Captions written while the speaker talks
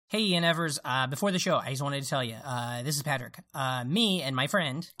Hey, Ian Evers. Before the show, I just wanted to tell you, this is Patrick. Me and my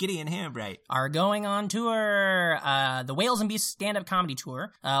friend Gideon Hambright are going on tour, the Whales and Beasts stand-up comedy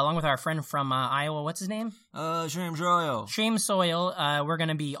tour, along with our friend from Iowa. What's his name? Shame Soil. Shame Soil. We're going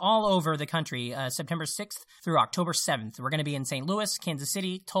to be all over the country, September 6th through October 7th. We're going to be in St. Louis, Kansas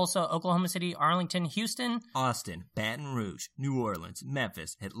City, Tulsa, Oklahoma City, Arlington, Houston, Austin, Baton Rouge, New Orleans,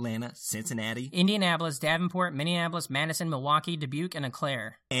 Memphis, Atlanta, Cincinnati, Indianapolis, Davenport, Minneapolis, Madison, Milwaukee, Dubuque, and Eau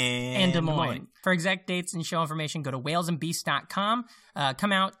Claire. and Des Moines. For exact dates and show information, go to whalesandbeasts.com.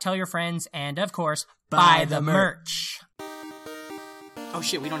 Come out, tell your friends, and of course, buy the merch. Oh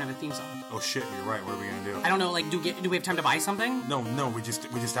shit, we don't have a theme song. Oh shit, you're right. What are we gonna do? I don't know, like, do we have time to buy something? No, we just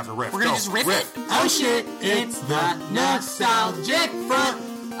have to riff. We're gonna Go, just riff it? Oh shit, it's the Nostalgic Front,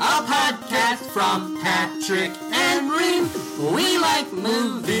 a podcast from Patrick and Reem. We like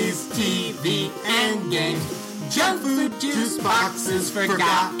movies, TV, and games. Junk food, juice boxes,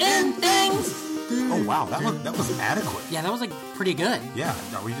 forgotten things. Oh wow, that was adequate. Yeah, that was, like, pretty good. Yeah,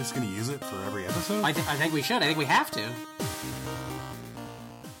 are we just gonna use it for every episode? I think we should. I think we have to.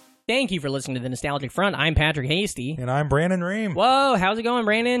 Thank you for listening to The Nostalgic Front. I'm Patrick Hasty. And I'm Brandon Ream. Whoa, how's it going,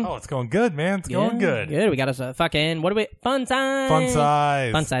 Brandon? Oh, it's going good, man. It's going good. Good. We got us a fucking, fun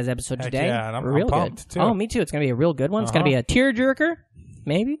size. Fun size Episode Heck today. Yeah, and I'm real pumped, good. too. Oh, me too. It's going to be a real good one. It's going to be a tearjerker,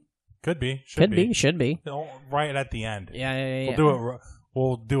 maybe. Could be. Should be. Right at the end. Yeah.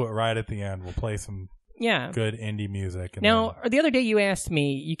 We'll do it right at the end. We'll play some good indie music. And now, the other day you asked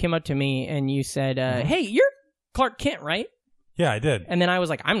me, you came up to me and you said, hey, you're Clark Kent, right? Yeah, I did. And then I was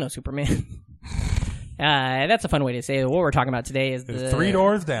like, I'm no Superman. That's a fun way to say it. What we're talking about today is the 3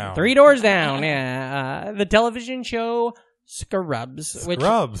 Doors Down. 3 Doors Down, yeah. The television show Scrubs. Which,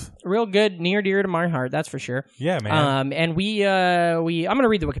 real good, near dear to my heart, that's for sure. Yeah, man. And I'm going to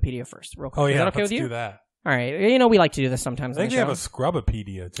read the Wikipedia first, real quick. Oh, yeah, is that okay let's with you? do that. All right. You know, we like to do this sometimes. I think they have a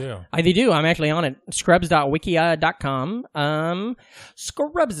Scrubopedia, too. They do. I'm actually on it. Scrubs.wiki.com.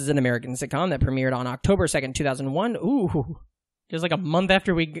 Scrubs is an American sitcom that premiered on October 2nd, 2001. Ooh. Just like a month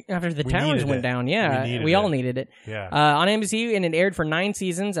after the towers went down. Yeah. We all needed it. Yeah. On NBC, and it aired for 9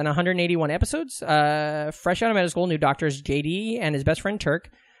 seasons and 181 episodes. Fresh out of medical school, new doctors JD and his best friend Turk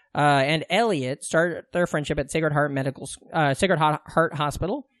and Elliot start their friendship at Sacred Heart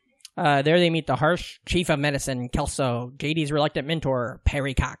Hospital. There they meet the harsh chief of medicine, Kelso, JD's reluctant mentor,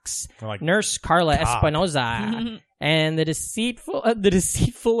 Perry Cox, nurse Carla Espinoza, and the deceitful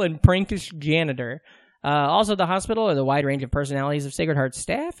and prankish janitor. Also at the hospital are the wide range of personalities of Sacred Heart's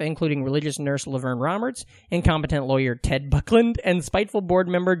staff, including religious nurse Laverne Roberts, incompetent lawyer Ted Buckland, and spiteful board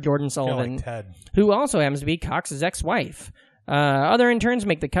member Jordan Sullivan, who also happens to be Cox's ex-wife. Other interns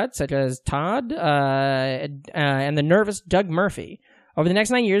make the cut, such as Todd and the nervous Doug Murphy. Over the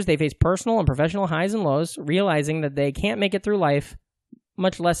next 9 years, they face personal and professional highs and lows, realizing that they can't make it through life,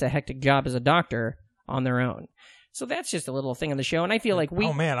 much less a hectic job as a doctor, on their own. So that's just a little thing on the show, and I feel like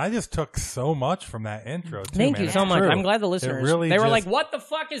Oh, man, I just took so much from that intro, too, Thank you so much. I'm glad the listeners, they were like, what the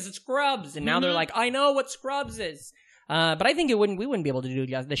fuck is Scrubs? And now they're like, I know what Scrubs is. But I think we wouldn't be able to do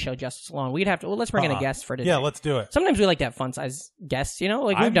the show justice alone. We'd have to. Well, let's bring in a guest for today. Yeah, let's do it. Sometimes we like to have fun size guests. You know,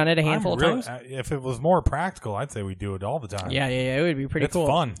 like we've done it a handful of times. If it was more practical, I'd say we do it all the time. Yeah, it would be pretty cool.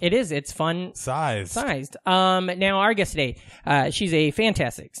 It's fun. It is. It's fun. Sized. Now our guest today, she's a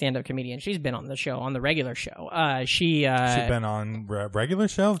fantastic stand-up comedian. She's been on the show, on the regular show. She's been on regular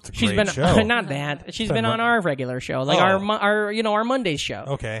show. It's a she's great been show. Not that. She's been on our regular show, like our Mondays show.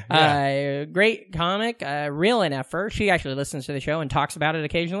 Okay. Yeah. Great comic, real NFer. She actually listens to the show and talks about it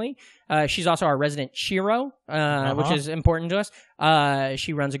occasionally. She's also our resident Shiro, which is important to us.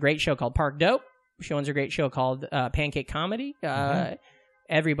 She runs a great show called Park Dope. She runs a great show called Pancake Comedy.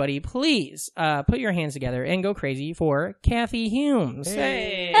 Everybody, please put your hands together and go crazy for Kathy Humes.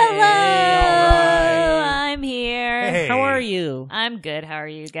 Hey. Hello, Right. I'm here. Hey. How are you? I'm good. How are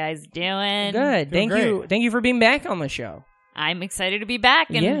you guys doing? Good. Thank great. you. Thank you for being back on the show. I'm excited to be back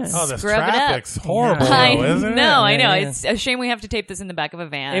and Oh, this scrub it up. traffic's horrible, I though, isn't it? know, I know. Yeah. It's a shame we have to tape this in the back of a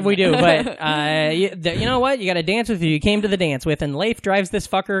van. If we do, but you know what? You got to dance with who you came to the dance with, and Leif drives this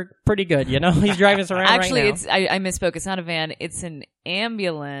fucker pretty good. You know, he's driving us around. Actually, right now. I misspoke. It's not a van. It's an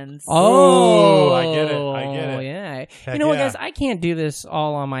ambulance. Oh, I get it. Yeah. Heck You know what, yeah. guys? I can't do this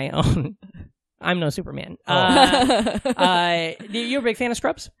all on my own. I'm no Superman. Oh. You're a big fan of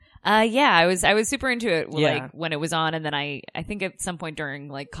Scrubs? Yeah, I was super into it Yeah. like when it was on, and then I think at some point during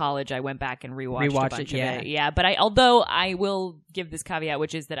like college I went back and rewatched a bunch of it. Yeah, but although I will give this caveat,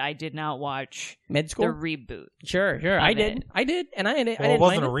 which is that I did not watch Med School? the reboot. Sure. I did, and I didn't Well, it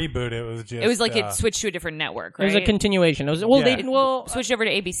wasn't a mind reboot. It was just. It was like it switched to a different network, it right? was a continuation. It was switched over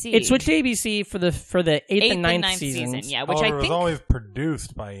to ABC. it switched to ABC for the eighth and ninth seasons. yeah, which However, I it was think always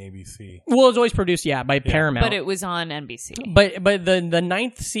produced by ABC. Well, it was always produced, by Paramount. but it was on NBC. But the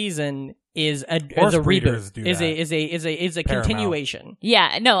ninth season is a Horse reboot. breeders do Is that. a Paramount. continuation.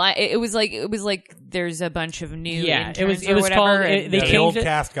 Yeah, no, it was like there's a bunch of new interns it was or whatever, called. and They the changed old it.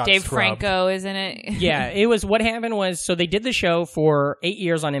 cast got Dave scrubbed. Franco, isn't it? Yeah, it was. What happened was, so they did the show for 8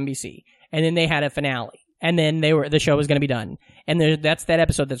 years on NBC, and then they had a finale, and then the show was going to be done, and that's that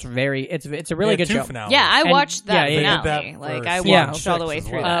episode. That's it's a really good Two show. finales. Yeah, I And- watched that yeah, they did finale. that Like for I season watched all the 6 way as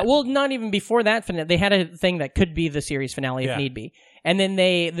through well. that. Well, not even before that finale. They had a thing that could be the series finale if Yeah. need be. And then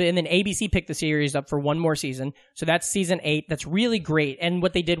then ABC picked the series up for one more season. So that's season 8. That's really great. And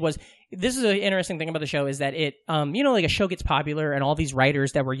what they did was, this is an interesting thing about the show, is that it, like a show gets popular and all these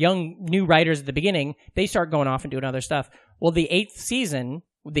writers that were new writers at the beginning, they start going off and doing other stuff. Well, the 8th season,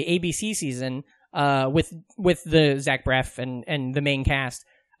 the ABC season, with the Zach Braff and the main cast,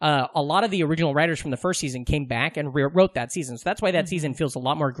 a lot of the original writers from the first season came back and wrote that season. So that's why that season feels a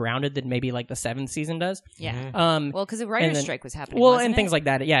lot more grounded than maybe like the 7th season does. Yeah. Well, Because the writer's strike was happening. Well, wasn't and it? things like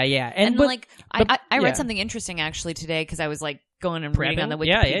that. Yeah. And but, like but- I read yeah. something interesting actually today because I was like going and reading on the Prepping?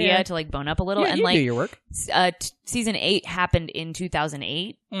 Yeah, Wikipedia yeah. to like bone up a little, Yeah, and you like do your work. season 8 happened in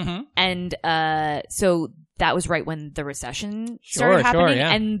 2008, Mm-hmm. and so that was right when the recession started happening,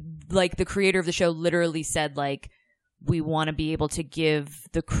 yeah. and like the creator of the show literally said like, we want to be able to give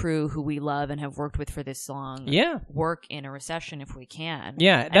the crew who we love and have worked with for this long work in a recession if we can.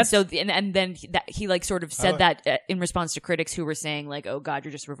 Yeah, and so and then he like sort of said that in response to critics who were saying like, oh God,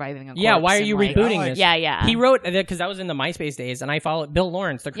 you're just reviving a corpse. Yeah, why are and, you like, rebooting this? Yeah. He wrote, because that was in the MySpace days, and I followed Bill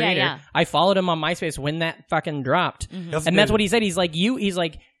Lawrence, the creator. Yeah. I followed him on MySpace when that fucking dropped. That's And that's good. what he said. He's like,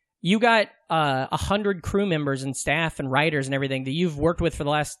 you got 100 crew members and staff and writers and everything that you've worked with for the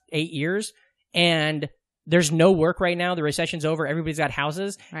last 8 years, and there's no work right now. The recession's over. Everybody's got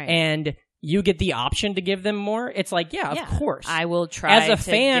houses, Right. and you get the option to give them more. It's like, of course. I will try. As a to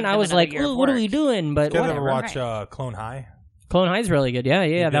fan, give I them was another like, year of "Ooh, what are work. we doing?" But Did you ever whatever. watch Clone High? Clone High's really good. Yeah,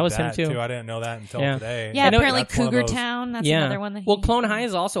 He that did was him too. I didn't know that until Yeah. today. Yeah, I know apparently That's one of Cougar those- Town. That's Yeah. another one. That Well, Clone High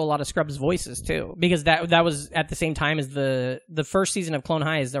is also a lot of Scrubs voices too, because that was at the same time as the first season of Clone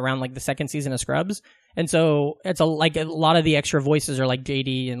High is around like the second season of Scrubs, and so it's a lot of the extra voices are like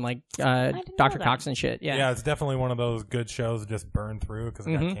JD and like didn't know Dr. that. Cox and shit. Yeah, Yeah, it's definitely one of those good shows that just burned through because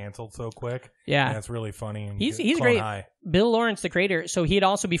it got canceled so quick. Yeah. And it's really funny. And He's Clone great. High. Bill Lawrence, the creator. So he had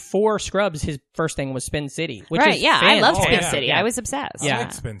also before Scrubs, his first thing was Spin City, which right? is Yeah, I love Spin fantastic. City. Yeah. I was obsessed. Yeah. I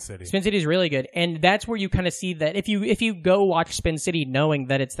like Spin City. Spin City is really good, and that's where you kind of see that if you go watch Spin City knowing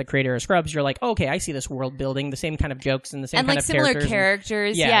that it's the creator of Scrubs, you're like, oh, okay, I see this world building, the same kind of jokes and the same And kind like of similar characters.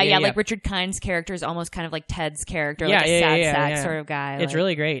 characters. Yeah, yeah. Like Richard Kind's character is almost kind of like Ted's character, Yeah, like a yeah, sad yeah, sack yeah. sort of guy. It's like-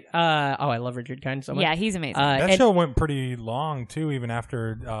 really great. I love Richard Kind so much. yeah, he's amazing. That and show went pretty long too, even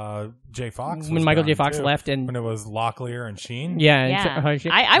after Jay Fox. when was Michael gone, J. Fox too. left, and when it was Locklear and Sheen. yeah, yeah.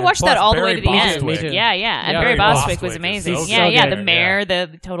 I watched plus that all the way Barry to the end. Bostwick. Me too. Yeah, yeah. And Yeah, Barry Barry Bostwick Bostwick was is amazing. so yeah, good. yeah. The Yeah. mayor,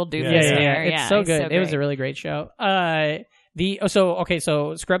 the total doofus. Yeah, yeah, mayor. it's so good. So It was a great. really great show.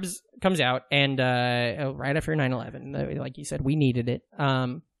 So Scrubs comes out, and right after 9/11, like you said, we needed it. There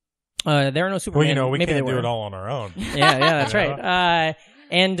are no Superman. Well, you know, we Maybe can't they do were. it all on our own. Yeah, that's You right.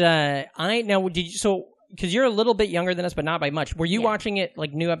 I now did you, so because you're a little bit younger than us, but not by much. Were you Yeah. watching it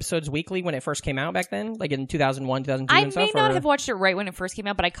like new episodes weekly when it first came out back then, like in 2001, 2002, I and may stuff? not or- have watched it right when it first came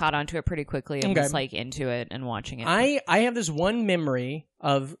out, but I caught on to it pretty quickly and Okay. was like into it and watching it. I have this one memory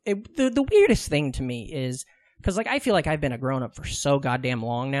of it, the weirdest thing to me is because like I feel like I've been a grown up for so goddamn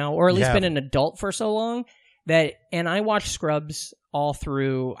long now, or at least Yeah. been an adult for so long that, and I watched Scrubs all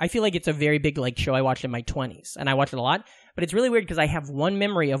through. I feel like it's a very big like show I watched in my 20s, and I watched it a lot. But it's really weird because I have one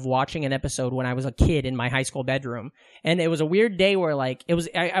memory of watching an episode when I was a kid in my high school bedroom, and it was a weird day where like it was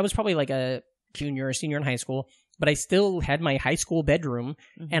I was probably like a junior or senior in high school, but I still had my high school bedroom,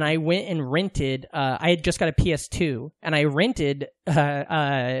 and I went and rented. I had just got a PS2, and I rented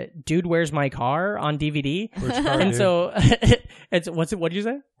 "Dude, Where's My Car" on DVD. Where's your car, And dude? so it's what did you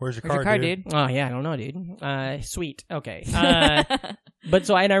say? Where's your Where's your car, dude? Oh yeah, I don't know, dude. Sweet, okay. But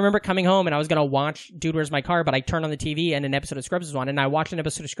so I remember coming home and I was gonna watch "Dude, Where's My Car," but I turned on the TV and an episode of Scrubs was on, and I watched an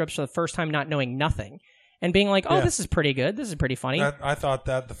episode of Scrubs for the first time, not knowing nothing, and being like, "Oh, Yeah. this is pretty good. This is pretty funny." I thought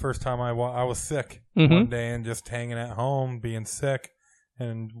that the first time I was sick Mhm. one day and just hanging at home, being sick,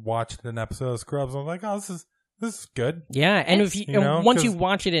 and watched an episode of Scrubs. I was like, oh, this this is good. Yeah, and if once you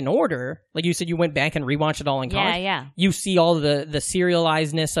watch it in order, like you said, you went back and rewatched it all in college. Yeah. You see all the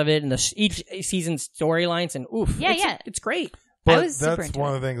serializedness of it and each season's storylines, and it's great. But that's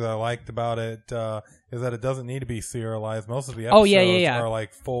one of the things I liked about it is that it doesn't need to be serialized. Most of the episodes are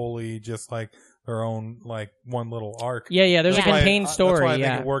like fully just like their own like one little arc. Yeah. There's a contained story. That's why I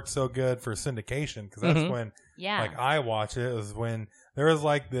think it worked so good for syndication because that's when like I watched it. It was when there was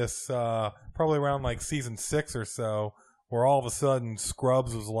like this probably around like season 6 or so where all of a sudden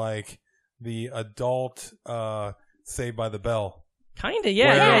Scrubs was like the adult Saved by the Bell. Kind of,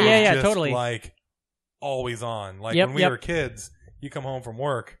 yeah, just totally. Like always on. Like when we were kids, you come home from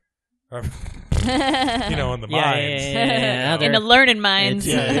work. In the mines. In the learning mines.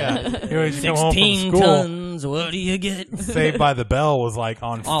 You come home from school, tons, what do you get? Saved by the Bell was like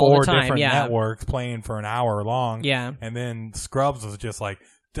on all 4 time, different networks playing for an hour long. Yeah. And then Scrubs was just like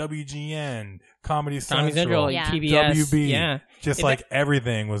WGN, Comedy Central, TBS, WB. Just like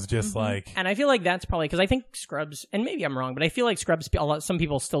everything was just like... And I feel like that's probably... Because I think Scrubs... And maybe I'm wrong, but I feel like Scrubs... some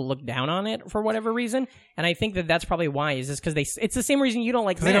people still look down on it for whatever reason. And I think that's probably why. Is because it's the same reason you don't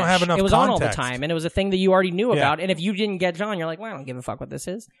like MASH. They don't have enough It was context. on all the time. And it was a thing that you already knew about. And if you didn't get John, you're like, well, I don't give a fuck what this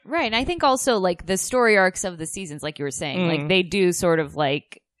is. Right. And I think also like the story arcs of the seasons, like you were saying, like they do sort of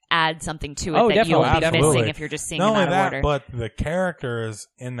like add something to it that you'll be missing if you're just seeing them out of order. But the characters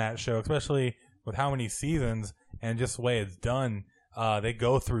in that show, especially with how many seasons and just the way it's done, they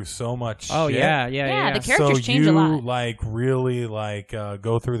go through so much shit. Yeah. The characters change a lot. Like really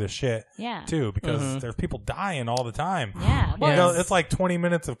go through the shit too because there's people dying all the time. Yeah. Well, it's like 20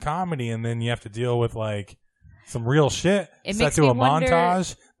 minutes of comedy and then you have to deal with like some real shit. It set makes to me a wonder...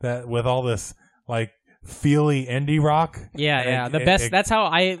 montage that with all this like feely indie rock. Yeah. The best. That's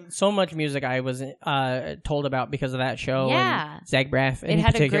how so much music I was told about because of that show. Yeah. And Zach Braff. It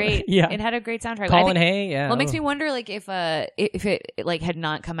had particular. It had a great soundtrack. Colin Hay. Yeah. Well, it makes me wonder, like, if it like had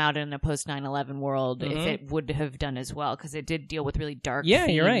not come out in a post 9/11 world, if it would have done as well because it did deal with really dark. Yeah,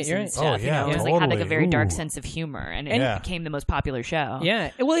 you're right. And stuff, it was like had like a very dark sense of humor, and it became the most popular show. Yeah.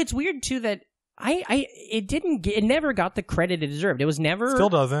 Well, it's weird too that. It never got the credit it deserved. It was never still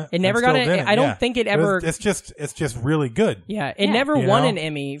doesn't. It never got it. I don't think it ever. It's just really good. Yeah, it never won an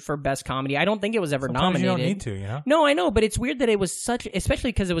Emmy for best comedy. I don't think it was ever nominated. You don't need to, you know. No, I know, but it's weird that it was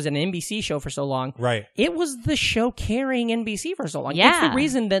especially because it was an NBC show for so long. Right. It was the show carrying NBC for so long. Yeah. It's the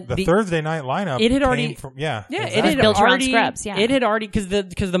reason that the Thursday night lineup. It had already came from, exactly. It had built already Scrubs. Yeah, it had already because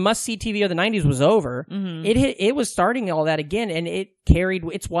the must see TV of the 90s was over. It was starting all that again, and it carried.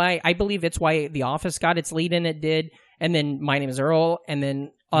 I believe it's why The Office got its lead in. It did, and then My Name Is Earl, and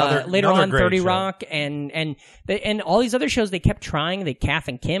then later on 30 show. Rock, and all these other shows they kept trying. Kath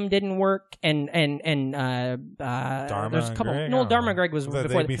and Kim didn't work, and Dharma there's a couple. Greg? No, Dharma Greg was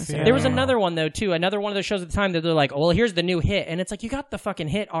before. ABC? There was another one though too. Another one of the shows at the time that they're like, oh, well, here's the new hit, and it's like you got the fucking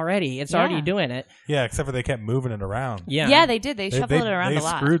hit already. It's already doing it. Yeah, except for they kept moving it around. Yeah, they did. They shuffled it around a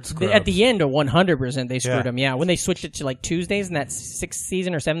lot. Screwed Scrubs. At the end, 100% they screwed them. Yeah, when they switched it to like Tuesdays in that 6th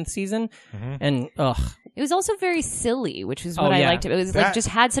season or 7th season, and it was also very silly, which is what I liked. It was like just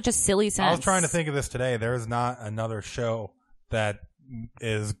had such a silly sense. I was trying to think of this today. There is not another show that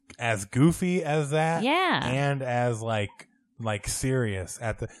is as goofy as that. Yeah. And as like serious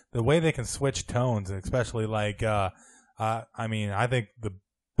at the way they can switch tones, especially like I mean, I think the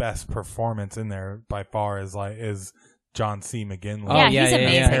best performance in there by far is John C. McGinley. He's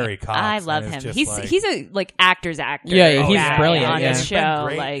amazing. Harry Cox, I love him. He's a actor's actor. Yeah, he's brilliant on this He's show.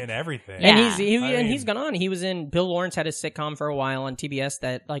 been great in everything. And he's gone on. He was in Bill Lawrence had his sitcom for a while on TBS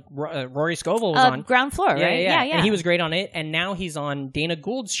that like Rory Scovel was on. Ground Floor, right? Yeah. And he was great on it. And now he's on Dana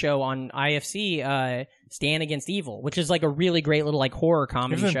Gould's show on IFC. Stand Against Evil, which is like a really great little like horror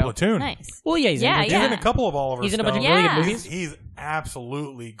comedy he's in show. Platoon. Nice. Well, he's in a couple of Oliver He's in a bunch of Stone. really good movies. He's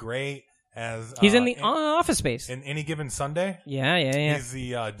absolutely great. As he's in the Office Space in Any Given Sunday. Yeah. He's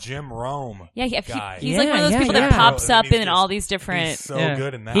the Jim Rome. guy. He's like one of those people that pops up in all these different. He's so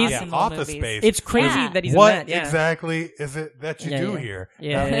good in that. He's Office Space. It's crazy that he's what in that. Yeah. exactly is it that you do here?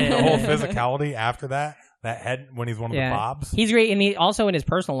 Yeah, the whole physicality after that. That head when he's one of the Bobs. He's great, and he also in his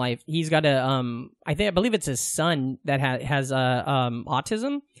personal life, he's got I believe it's his son that has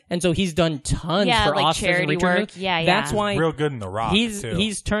autism, and so he's done tons for like autism charity work. Yeah, That's why real good in The Rock.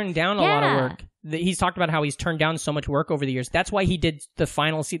 He's turned down a lot of work. He's talked about how he's turned down so much work over the years. That's why he did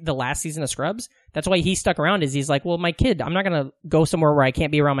the last season of Scrubs. That's why he stuck around. Is he's like, well, my kid, I'm not gonna go somewhere where I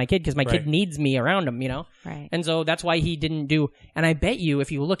can't be around my kid because my kid needs me around him, you know. Right. And so that's why he didn't do. And I bet you,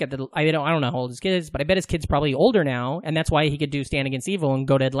 if you look at I don't know how old his kid is, but I bet his kid's probably older now, and that's why he could do Stand Against Evil and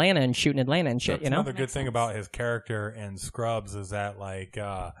go to Atlanta and shoot in Atlanta and shit. That's you know. Another good thing about his character in Scrubs is that like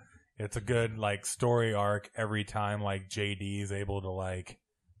it's a good like story arc every time like JD is able to like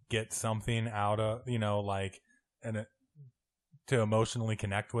get something out of like to emotionally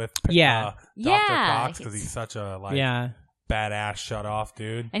connect with Dr. Cox because he's such a badass shut off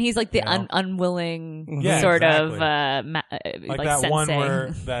dude, and he's like the unwilling sort of like that sensei. One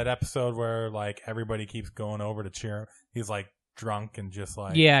where that episode where like everybody keeps going over to cheer him. He's like drunk and just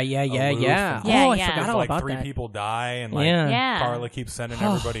like I forgot all like about 3 that. people die and like Carla keeps sending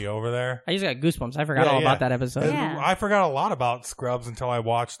everybody over there. I just got goosebumps. I forgot all about that episode. I forgot a lot about Scrubs until I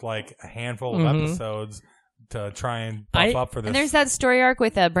watched like a handful of episodes to try and buff up for this. And there's that story arc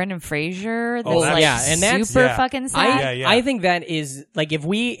with Brendan Fraser. That's super fucking sad. I think that is like if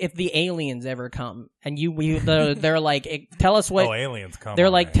the aliens ever come and they're like tell us what aliens come. They're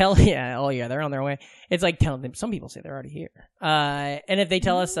like they're on their way. It's like tell them. Some people say they're already here. And if they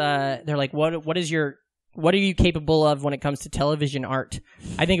tell us, they're like, what are you capable of when it comes to television art?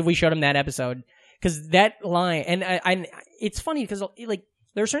 I think if we showed them that episode, because that line, and it's funny because like.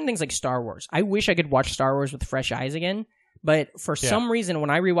 There are certain things like Star Wars. I wish I could watch Star Wars with fresh eyes again, but for some reason, when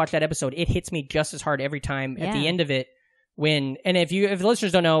I rewatch that episode, it hits me just as hard every time at the end of it. If the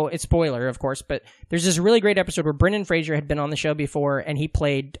listeners don't know, it's spoiler, of course, but there's this really great episode where Brendan Fraser had been on the show before, and he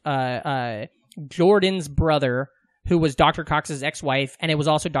played Jordan's brother, who was Dr. Cox's ex-wife, and it was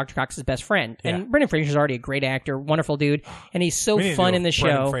also Dr. Cox's best friend. Yeah. And Brendan Fraser's already a great actor, wonderful dude, and he's so fun in the show.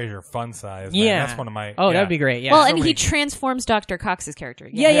 Brendan Fraser fun size. Man. Yeah, that's one of my. Oh, that'd be great. Yeah. Well, and he transforms Dr. Cox's character.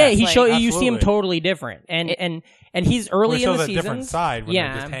 He you see him totally different, and he's early in the season. A different side when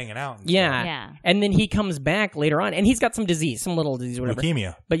they're just hanging out. And then he comes back later on, and he's got some disease, some little disease, whatever.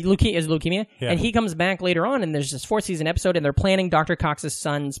 Leukemia. But leukemia. Yeah. And he comes back later on, and there's this 4th season episode, and they're planning Dr. Cox's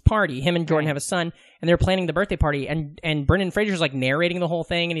son's party. Him and Jordan have a son, and they're planning the birthday party, and Brendan Fraser's like narrating the whole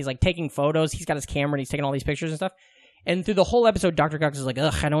thing, and he's like taking photos. He's got his camera, and he's taking all these pictures and stuff. And through the whole episode, Dr. Cox is like,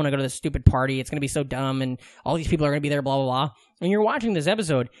 ugh, I don't want to go to this stupid party. It's going to be so dumb, and all these people are going to be there, blah, blah, blah. And you're watching this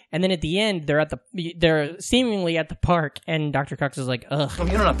episode, and then at the end, they're seemingly at the park, and Dr. Cox is like, ugh. You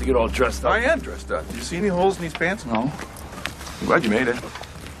don't have to get all dressed up. I am dressed up. Do you see any holes in these pants? No. I'm glad you made it.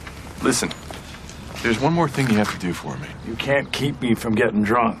 Listen, there's one more thing you have to do for me. You can't keep me from getting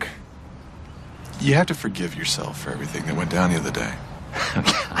drunk. You have to forgive yourself for everything that went down the other day.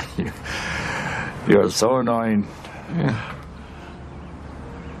 You're so annoying. Yeah.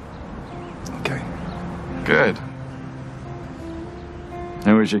 Okay. Good.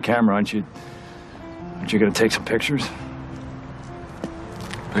 Now, where's your camera? Aren't you going to take some pictures?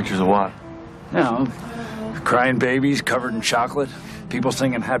 Pictures of what? Crying babies covered in chocolate. People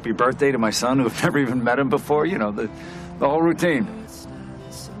singing happy birthday to my son who have never even met him before. You know, the whole routine.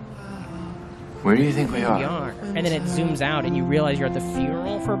 Where do you think we are? And then it zooms out, and you realize you're at the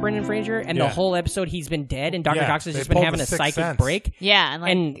funeral for Brendan Fraser, and the whole episode he's been dead, and Dr. Cox has just been having a psychic break. Yeah,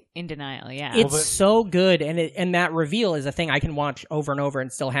 and in denial, It's so good, and that reveal is a thing I can watch over and over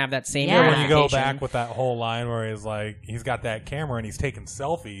and still have that same when you go back with that whole line where he's like, he's got that camera, and he's taking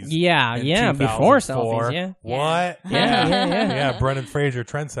selfies. Before selfies, What? Yeah, Brendan Fraser,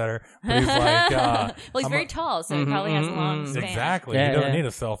 trendsetter, but he's like... well, he's very tall, so he probably has a long span. Exactly. He doesn't need a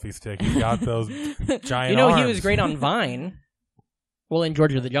selfie stick. He's got those giant arms. He was great on Vine. Well, in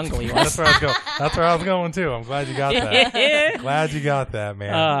George of the Jungle, he was. That's where I was going too. I'm glad you got that. Glad you got that,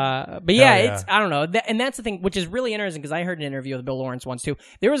 man. But it's I don't know, and that's the thing, which is really interesting because I heard an interview with Bill Lawrence once too.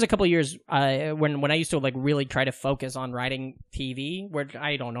 There was a couple of years when I used to like really try to focus on writing TV, where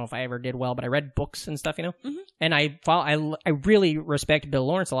I don't know if I ever did well, but I read books and stuff, And I really respect Bill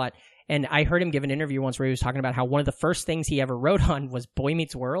Lawrence a lot. And I heard him give an interview once where he was talking about how one of the first things he ever wrote on was Boy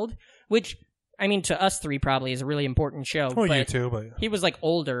Meets World, which, I mean, to us three probably is a really important show. Well, you too, but he was like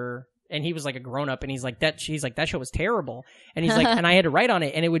older, and he was like a grown up, and he's like that show was terrible, and he's like, and I had to write on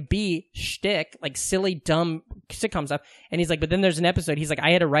it, and it would be shtick, like silly, dumb sitcom stuff, and he's like, but then there's an episode, he's like,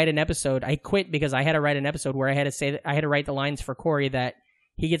 I had to write an episode, I quit because I had to write an episode where I had to say that I had to write the lines for Corey that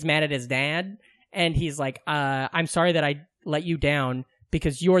he gets mad at his dad, and he's like, I'm sorry that I let you down,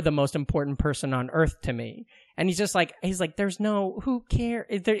 because you're the most important person on earth to me. And he's like, there's no, who cares?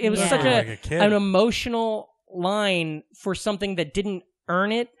 It was such an emotional line for something that didn't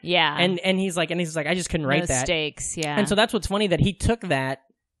earn it. Yeah. And he's like, I just couldn't write that. Stakes, yeah. And so that's what's funny, that he took that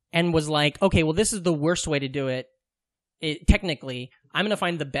and was like, okay, well, this is the worst way to do it. Technically, I'm going to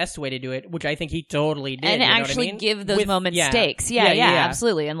find the best way to do it, which I think he totally did. And actually give those moments stakes. Yeah,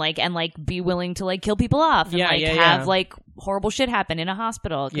 absolutely. And be willing to kill people off and have horrible shit happen in a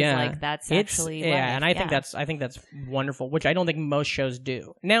hospital. That's actually life. And I think that's wonderful, which I don't think most shows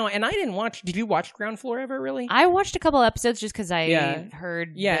do. Now, and I didn't watch. Did you watch Ground Floor ever? Really? I watched a couple episodes just because I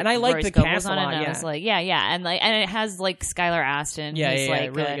heard. Yeah, and I like the cast a lot. And I was like, and it has Skylar Astin, who's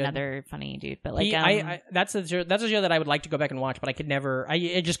really another funny dude. But that's a show that I would like to go back and watch, but I could never.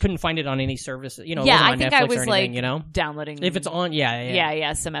 I just couldn't find it on any service. I think Netflix I was anything, downloading if it's on.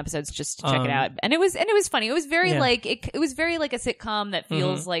 Some episodes just to check it out, and it was funny. It was very it was very like a sitcom that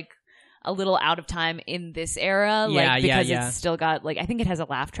feels like a little out of time in this era, because it's still got I think it has a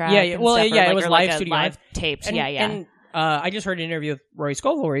laugh track. It was live studio, live taped. And I just heard an interview with Rory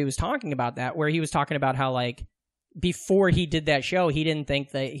Scovel where he was talking about that, where he was talking about how before he did that show, he didn't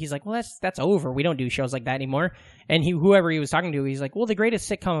think that he's like, well, that's over. We don't do shows like that anymore. And whoever he was talking to, he's like, well, the greatest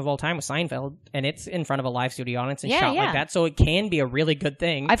sitcom of all time was Seinfeld, and it's in front of a live studio audience and shot like that, so it can be a really good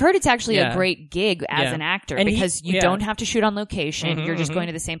thing. I've heard it's actually a great gig as an actor, and because you don't have to shoot on location. You're just going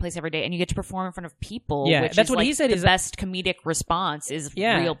to the same place every day, and you get to perform in front of people. Yeah, which that's is what he said. The best comedic response is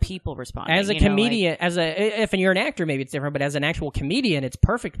real people responding. As a comedian, if you're an actor, maybe it's different, but as an actual comedian, it's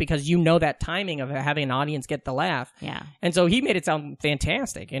perfect because you know that timing of having an audience get the laugh. Yeah, and so he made it sound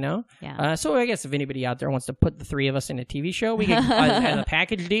fantastic. Yeah. So I guess if anybody out there wants to put the three of us in a TV show, we could as a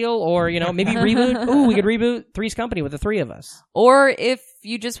package deal, or maybe reboot. Ooh, we could reboot Three's Company with the three of us. Or if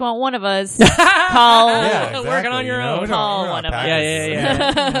you just want one of us, call. Working on your own. Call one of us.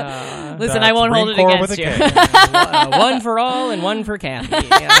 Yeah. Listen, I won't hold it against you. One for all and one for Kathy.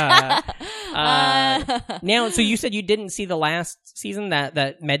 Now, so you said you didn't see the last season,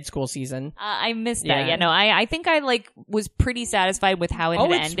 that med school season. I missed that. Yeah, no, I think I was pretty satisfied with how it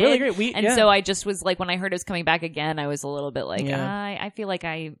had ended. Really great. So I just was when I heard it was coming back again, I was a little bit I feel like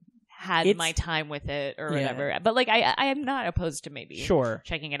I had my time with it or whatever. But I am not opposed to maybe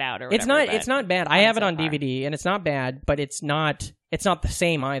checking it out or whatever. It's not bad. I have it on DVD and it's not bad, but it's not the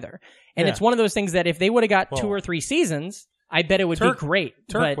same either. And it's one of those things that if they would have got 2 or 3 seasons, I bet it would be great.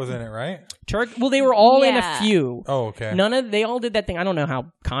 Turk was in it, right? Well, they were all in a few. Oh, okay. They all did that thing. I don't know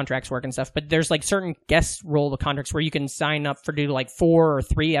how contracts work and stuff, but there's certain guest role contracts where you can sign up for 4 or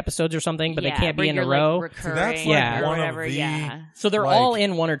 3 episodes or something, but they can't be in a row. So that's one of the, So they're all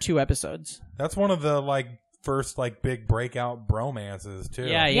in 1 or 2 episodes. That's one of the first big breakout bromances too.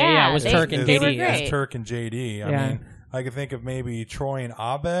 Yeah. It was Turk and JD. It was Turk and JD. I mean, I could think of maybe Troy and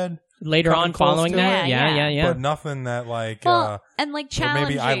Abed. Later on, following that, yeah. But nothing that challenging. Or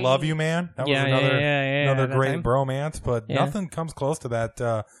maybe I Love You, Man. That was another great bromance, but nothing comes close to that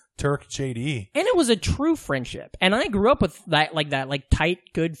Turk JD. And it was a true friendship. And I grew up with that, tight,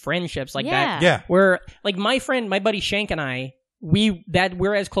 good friendships that. Yeah. Where my buddy Shank and I,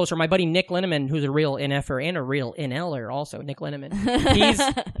 we're as close. Or my buddy Nick Linneman, who's a real NFer and a real NLer, also Nick Linneman.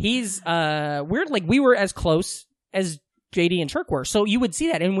 We were as close as JD and Turk were. So you would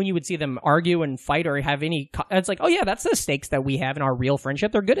see that, and when you would see them argue and fight or have any, it's that's the stakes that we have in our real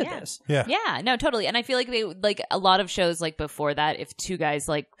friendship. They're good at this. Yeah, no, totally. And I feel like they a lot of shows before that, if 2 guys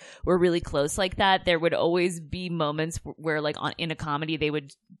were really close like that, there would always be moments where in a comedy they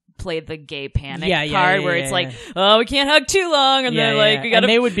would play the gay panic card where it's oh, we can't hug too long, and then we gotta. And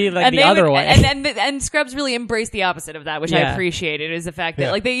they would be the other way. And Scrubs really embraced the opposite of that, which I appreciated, is the fact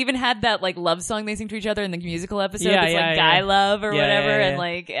that they even had that love song they sing to each other in the musical episode. It's Guy Love or whatever,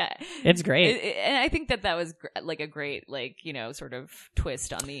 and it's great. And I think that was a great sort of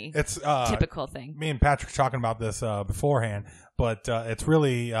twist on the typical thing. Me and Patrick talking about this beforehand, but it's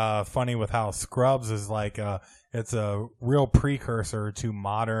really funny with how Scrubs is it's a real precursor to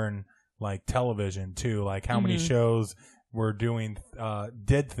modern television too. How many shows were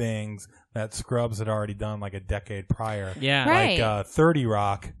did things that Scrubs had already done a decade prior. Yeah, right. 30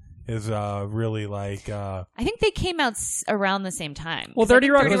 Rock is really I think they came out around the same time. Well, 30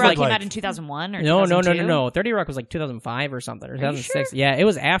 Rock came out in 2001 or 2002? No. 30 Rock was 2005 or something, or 2006. Sure? Yeah, it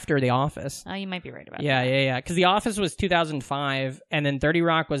was after The Office. Oh, you might be right about that. Yeah. Because The Office was 2005, and then 30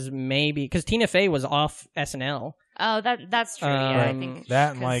 Rock was maybe because Tina Fey was off SNL. Oh, that's true. Yeah, I think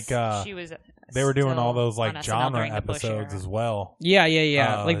that she was. They were doing all those genre episodes as well. Yeah.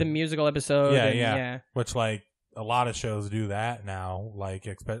 The musical episode. Yeah. Which a lot of shows do that now,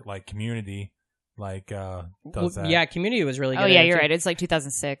 Community, does that. Yeah, Community was really good. Oh yeah, you're right. It's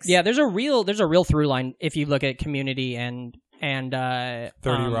 2006. Yeah, there's a real through line if you look at Community and 30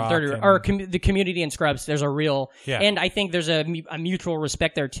 Rock the Community and Scrubs. There's a real and I think there's a mutual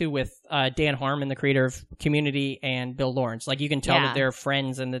respect there too with Dan Harmon, the creator of Community, and Bill Lawrence. You can tell that they're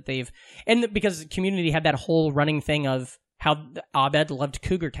friends and that because Community had that whole running thing of how Abed loved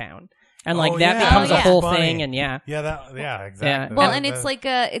Cougar Town. And like that becomes a whole thing, and exactly. Yeah. Well, and it's like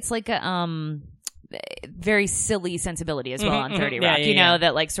a very silly sensibility as well on 30 Rock. You know,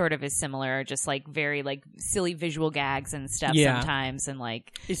 that like sort of is similar, just like very like silly visual gags and stuff sometimes, and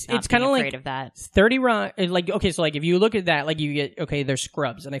like it's kind of like of that. 30 Rock, like okay, so like if you look at that, like you get there's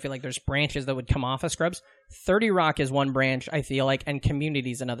Scrubs, and I feel like there's branches that would come off of Scrubs. 30 Rock is one branch, I feel like, and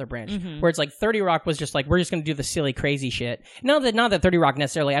Community is another branch. Where it's like 30 Rock was just like, we're just going to do the silly, crazy shit. Not that 30 Rock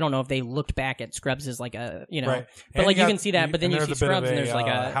necessarily, I don't know if they looked back at Scrubs as like a, you know, right. But and like you can see that, but then you see Scrubs and there's like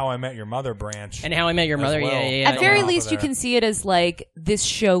a How I Met Your Mother branch. And How I Met Your Mother, well. At very least, you can see it as like, this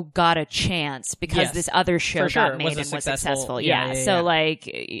show got a chance because this other show got made and was successful. So like,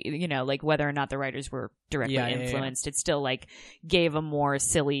 you know, like whether or not the writers were directly influenced, it still like gave a more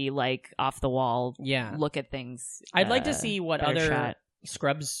silly, like off the wall look at things. I'd like to see what other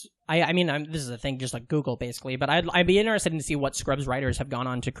Scrubs. I mean, this is a thing, just like Google basically. But I'd be interested in see what Scrubs writers have gone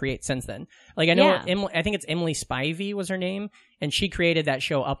on to create since then. Like I know, I think it's Emily Spivey was her name, and she created that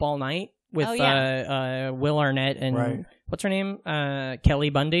show Up All Night with Will Arnett and what's her name, Kelly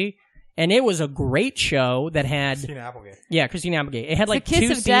Bundy. And it was a great show that had Christina Applegate. Yeah, Christina Applegate. It had like it's a 2 kiss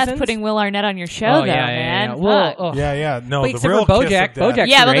of seasons. Death putting Will Arnett on your show, man. Well, No, Wait, the real Bojack. kiss of death. Bojack's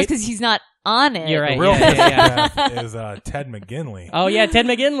but great. that's because he's not on it. You're right. The real kiss of death is Ted McGinley. Oh yeah, Ted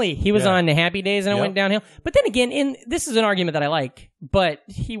McGinley. He was on Happy Days and it went downhill. But then again, this is an argument that I like. But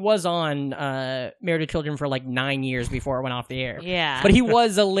he was on Married with Children for like 9 years before it went off the air. Yeah. But he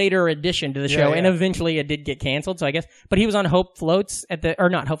was a later addition to the show, and eventually it did get canceled. So I guess. But he was on Hope Floats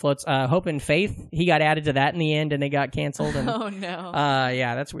Hope and Faith. He got added to that in the end, and it got canceled. And, oh no.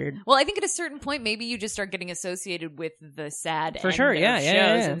 Yeah, that's weird. Well, I think at a certain point, maybe you just start getting associated with the sad for end sure. of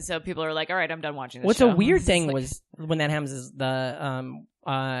shows, and so people are like, "All right, I'm done watching this." What's show. a weird thing was when that happens is the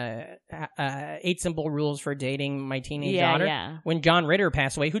 8 Simple Rules for Dating My Teenage Daughter. Yeah. When John Ritter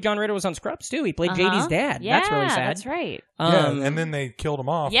passed away, who John Ritter was on Scrubs too. He played JD's dad. Yeah, that's really sad. That's right. And then they killed him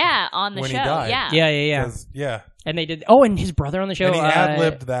off. Yeah, on the when show. He died. Yeah. And they did. Oh, and his brother on the show. And he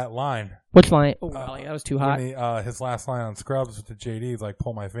ad-libbed that line. Which line? Oh, golly, that was too hot. When his last line on Scrubs to JD is like,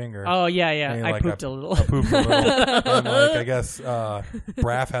 "Pull my finger." Oh yeah. I pooped a little. I pooped a little. And like, I guess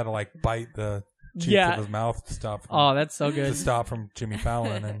Braff had to like bite the cheeks of his mouth to stop. That's so good. To stop from Jimmy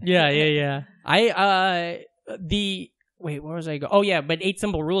Fallon. And Yeah. Wait, where was I go? Oh yeah, but 8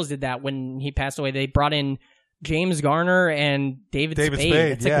 Simple Rules did that when he passed away. They brought in James Garner and David Spade.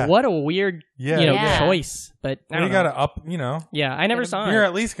 It's like, what a weird, choice. But you got to Yeah, I never saw it. You're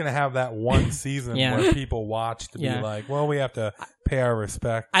at least going to have that one season where people watch to be like, well, we have to pay our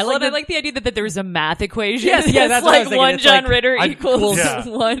respect. I like the idea that there was a math equation. Yes, that's like what I was one it's John like, Ritter equals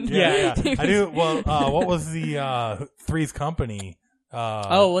one. Yeah. I do. Well, what was the Three's Company?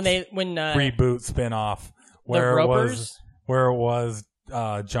 When reboot spinoff where it was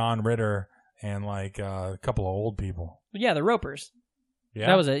John Ritter and like a couple of old people. Yeah, the Ropers. Yeah,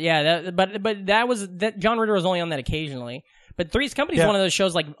 that was it. Yeah, but that was that. John Ritter was only on that occasionally. But Three's Company is one of those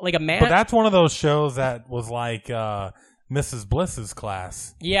shows like a man. But that's one of those shows that was like Mrs. Bliss's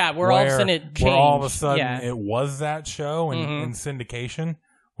Class. Yeah, where all of a sudden it changed. Where all of a sudden it was that show in syndication.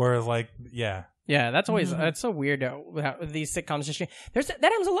 Whereas like Yeah, that's always that's so weird how these sitcoms just change. That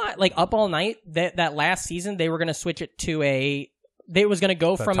happens a lot. Like Up All Night, that last season they were going to switch it to they was going to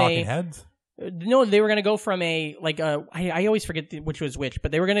go from Talking Heads. No, they were going to go from I always forget which was which,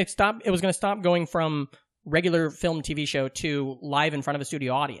 but they were going to stop. It was going to stop going from regular film TV show to live in front of a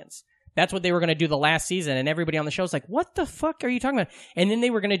studio audience. That's what they were going to do the last season, and everybody on the show was like, "What the fuck are you talking about?" And then they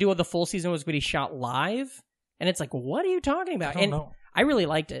were going to do the full season was going to be shot live, and it's like, "What are you talking about?" I don't know. I really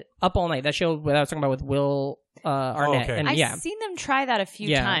liked it. Up All Night, that show that I was talking about with Will Arnett. Okay. And, I've seen them try that a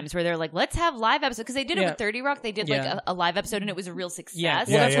few times where they're like, let's have live episodes. Because they did it with 30 Rock. They did like a live episode and it was a real success. Yeah.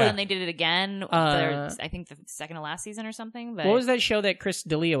 Well, that's when they did it again. I think the second to last season or something. But what was that show that Chris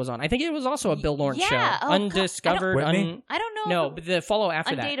D'Elia was on? I think it was also a Bill Lawrence show. Undiscovered. Whitney? I don't know. No, but the follow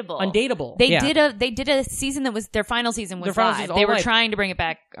after Undateable. that. Undateable. They did a season that was their final season was live. They were trying to bring it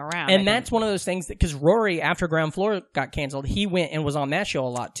back around. And that's one of those things because Rory, after Ground Floor got canceled, he went and was on that show a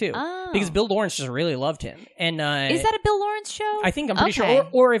lot too. Oh. Because Bill Lawrence just really loved him. And is that a Bill Lawrence show? I think I'm pretty sure.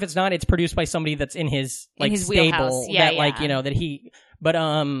 Or if it's not, it's produced by somebody that's in his his stable. wheelhouse. Yeah, that he. But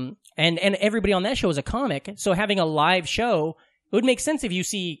and everybody on that show is a comic, so having a live show. It would make sense if you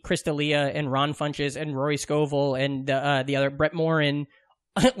see Chris D'Elia and Ron Funches and Rory Scovel and the other Brett Morin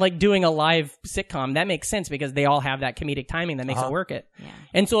like doing a live sitcom. That makes sense because they all have that comedic timing that makes it work it. Yeah.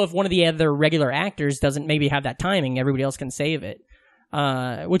 And so if one of the other regular actors doesn't maybe have that timing, everybody else can save it.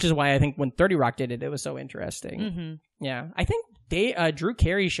 Which is why I think when 30 Rock did it, it was so interesting. Mm-hmm. Yeah. I think Drew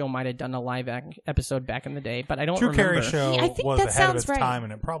Carey's show might have done a live episode back in the day, but I don't remember. Drew Carey's show I think was that ahead of sounds its right. time,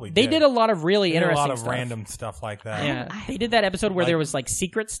 and it probably They did a lot of really interesting a lot of stuff. random stuff like that. Yeah, they did that episode where there was like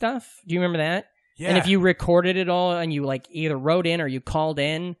secret stuff. Do you remember that? Yeah. And if you recorded it all and you like either wrote in or you called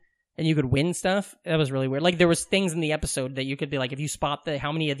in and you could win stuff, that was really weird. Like there was things in the episode that you could be like, if you spot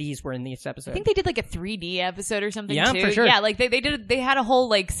how many of these were in this episode. I think they did like a 3D episode or something Yeah, too. for sure. Yeah, like they had a whole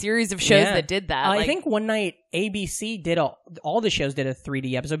like series of shows that did that. I think one night ABC did all the shows did a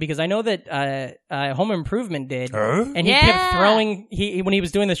 3D episode because I know that Home Improvement did, and he kept throwing. When he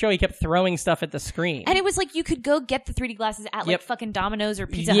was doing the show, he kept throwing stuff at the screen. And it was like you could go get the 3D glasses at like fucking Domino's or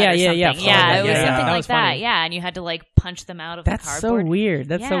Pizza Hut Yeah, or yeah, something. yeah. Yeah, it was Yeah, something that like was that. funny. Yeah, and you had to like punch them out of That's the so cardboard. weird.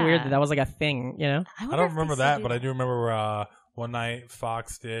 That's so weird Yeah. that was like a thing. You know? I don't remember that, but I do remember one night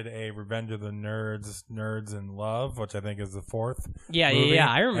Fox did a Revenge of the Nerds in Love, which I think is the fourth. Yeah, movie, yeah.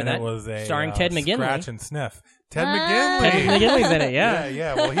 I remember and that. It was starring Ted McGinley. Scratch and Sniff. Ted Ted McGinley. McGinley's in it. Yeah.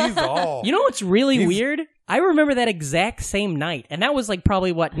 Yeah. Well, he's all. You know what's really weird? I remember that exact same night, and that was like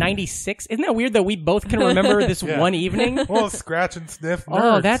probably 96. Isn't that weird that we both can remember this one evening? Well, Scratch and Sniff. Nerds.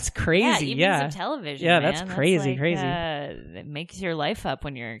 Oh, that's Yeah, crazy. evenings Yeah, of television. Yeah, man. that's crazy, like, crazy. It makes your life up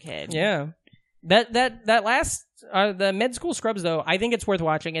when you're a kid. Yeah. That last the med school Scrubs though, I think it's worth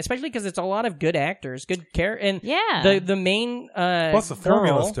watching, especially because it's a lot of good actors, good care, and the main plus the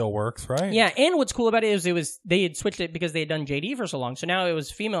formula still works, right? Yeah, and what's cool about it is they had switched it because they had done JD for so long, so now it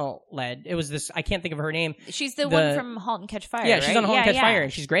was female led. It was this I can't think of her name. She's the one from *Halt and Catch Fire*. Yeah, right? she's on *Halt and Catch Fire*,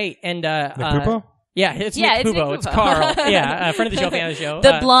 and she's great. And Nick Pupo? Yeah, it's Nick it's Pupo. Nick It's Pupo. Carl. Yeah, friend of the show, fan of the show.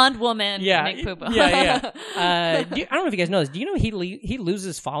 The blonde woman, yeah, Nick Pupo. Yeah. I don't know if you guys know this. Do you know he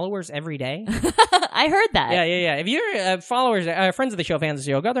loses followers every day? I heard that. Yeah. If you're followers, friends of the show, fans of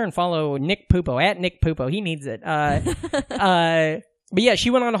the show, go there and follow Nick Pupo at Nick Pupo. He needs it. But yeah, she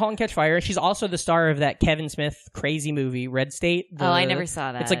went on to *Halt and Catch Fire*. She's also the star of that Kevin Smith crazy movie, Red State. I never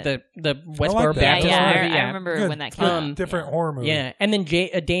saw that. It's like the Westboro like that. Baptist movie. I remember when that came out. Different horror movie. Yeah, and then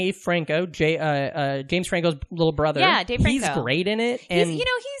Dave Franco, James Franco's little brother. Yeah, Dave Franco. He's great in it. And He's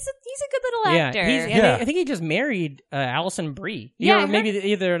a good little actor. I think he just married Allison Brie. Yeah, or maybe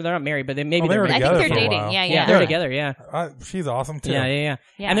either they're not married, but maybe they were I together think for they're a dating. while. Yeah. they're together. Yeah, she's awesome too. Yeah.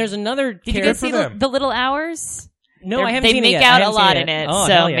 And there's another. Did you character guys see for them. the Little Hours? No, I haven't they seen make it yet. out I a haven't lot seen in it, Oh,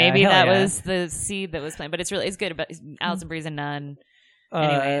 so hell yeah, maybe hell that yeah. was the seed that was planted. But it's good. But Alison Brie's a nun.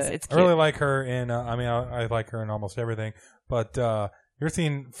 Anyways, it's I cute. really like her in. I like her in almost everything. But you're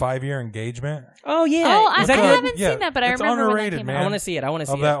seeing 5 Year Engagement. Oh yeah. I Is that good? haven't Yeah, seen that, but I it's remember underrated, when that came man. out. I want to see it.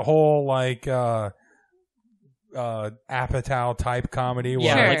 Of that whole like Apatow type comedy.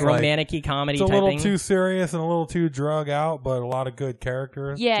 Yeah, where like it's romantic-y comedy. It's a type little thing. too serious and a little too drug out, but a lot of good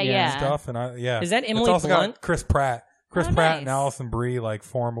characters. Yeah. Stuff and Is that Emily It's also Blunt? got Chris Pratt. Chris Oh, Pratt nice. and Allison Brie like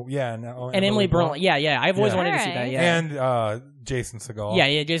form. Yeah, and Emily Blunt. Yeah. I've always Yeah. wanted to see that. Yeah. And Jason Segel.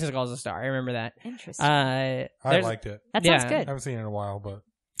 Yeah. Jason Segel's a star. I remember that. Interesting. I there's- liked it. That sounds yeah. good. I haven't seen it in a while, but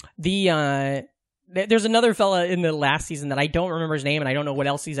There's another fella in the last season that I don't remember his name, and I don't know what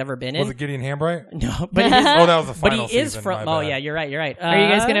else he's ever been in. was it Gideon Hambright? No, but he is, Oh, that was the but final he is season, from. my Oh bad. yeah, you're right. Are you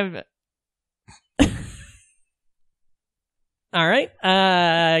guys gonna? All right,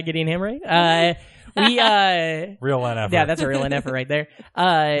 Gideon Hambright. Real NF. Yeah, that's a real NF right there.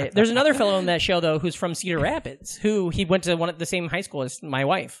 There's another fellow in that show though who's from Cedar Rapids, who he went to the same high school as my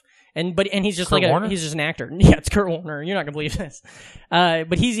wife, and he's just Kurt Warner? he's just an actor. Yeah, it's Kurt Warner. You're not gonna believe this,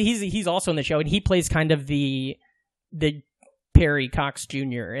 but he's also in the show, and he plays kind of the Perry Cox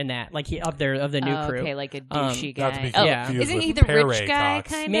Jr. in that, like he of the new crew. Okay, like a douchey Not to guy. be Oh, confused isn't with he the Perry rich guy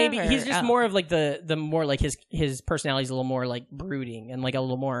Cox. kind Maybe of? he's just more of like the more like his personality's a little more like brooding and like a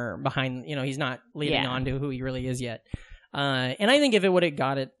little more behind. He's not leading on to who he really is yet. And I think if it would have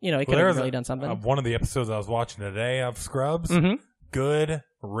got it, it could have really done something. One of the episodes I was watching today of Scrubs. Mhm. Good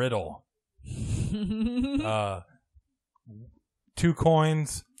riddle. 2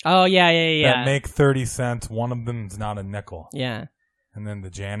 coins Oh yeah. that make 30 cents. One of them's not a nickel. Yeah. And then the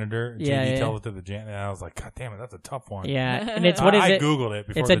janitor, Yeah, JD yeah. tells it to the janitor. And I was like, God damn it, that's a tough one. Yeah, and it's what is I it? Googled it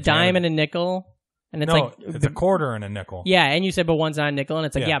before It's a the dime janitor- and a nickel, and it's no, like it's a quarter and a nickel. yeah. And you said, but one's not a nickel, and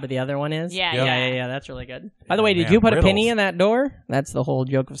it's like Yeah. but the other one is. Yeah, yeah. That's really good. By the way, did man, you put a penny riddles. in that door? That's the whole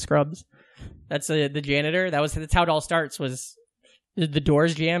joke of Scrubs. That's the janitor. That's how it all starts. Was the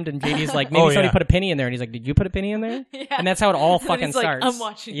doors jammed, and JD's like, maybe somebody put a penny in there, and he's like, did you put a penny in there? Yeah. And that's how it all And fucking he's like, starts. I'm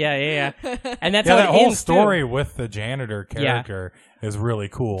watching. Yeah. And that's Yeah, how that it whole ends, story too. with the janitor character is really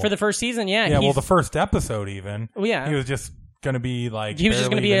cool. For the first season, yeah. yeah, well, he's- the first episode even. Oh, yeah. He was just going to be like he was just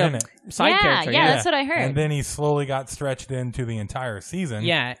going to be a side character. Yeah, that's what I heard. And then he slowly got stretched into the entire season.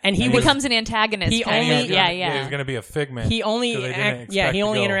 Yeah, and he becomes an antagonist. He only, he's going to be a figment. He only,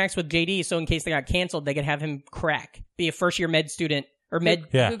 interacts with JD, so in case they got canceled, they could have him be a first year med student. Or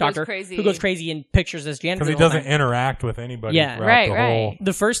doctor who goes crazy in pictures as janitor. Because he doesn't interact with anybody. Yeah, right.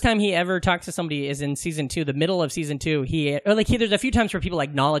 The first time he ever talks to somebody is in season 2, the middle of season 2. There's a few times where people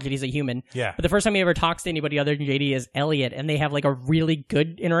acknowledge that he's a human. Yeah. But the first time he ever talks to anybody other than JD is Elliot, and they have like a really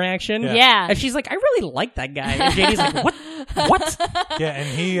good interaction. Yeah. And she's like, I really like that guy. And JD's like, what? Yeah, and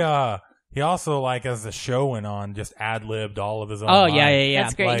he also, like, as the show went on, just ad-libbed all of his own lines. Yeah.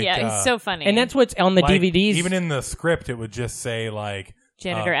 That's great. Like, he's so funny. And that's what's on the DVDs. Even in the script, it would just say, like...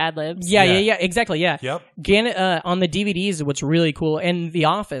 Janitor ad-libs. Yeah, exactly, yeah. Yep. On the DVDs, what's really cool, and The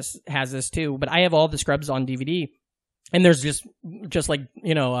Office has this too, but I have all the Scrubs on DVD, and there's just like,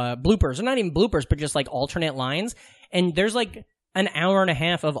 bloopers, or not even bloopers, but just like alternate lines, and there's like an hour and a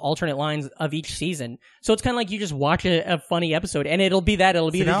half of alternate lines of each season. So it's kind of like you just watch a funny episode, and it'll be the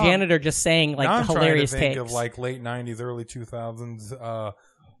janitor just saying like hilarious takes. I'm trying to think of like late 90s, early 2000s,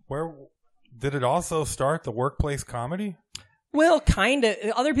 where did it also start the workplace comedy? Well, kind of.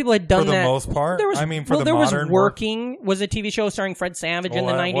 Other people had done that. For the most part. There was a TV show starring Fred Savage in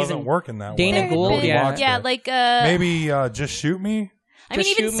the 90s. Wasn't working that Dana Gould, maybe Just Shoot Me. I mean,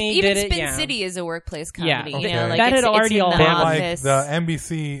 even Spin City is a workplace comedy. Yeah, that had already all happened. Like the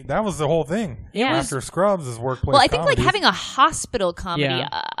NBC, that was the whole thing. Yeah. After Scrubs is workplace. Well, I think like having a hospital comedy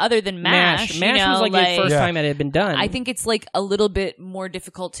other than MASH. MASH was like the first time it had been done. I think it's like a little bit more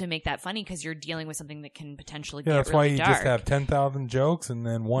difficult to make that funny because you're dealing with something that can potentially get that's really why you dark. just have 10,000 jokes and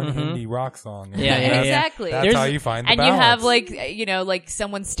then one indie rock song. Yeah, exactly. That's how you find the balance. And you have like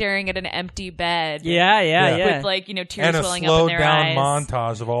someone staring at an empty bed. Yeah. With like tears welling up in their eyes. And a slowed down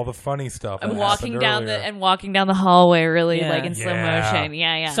montage of all the funny stuff and walking down the hallway really like in slow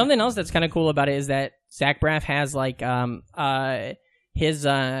motion. Something else that's kind of cool about it is that Zach Braff has like his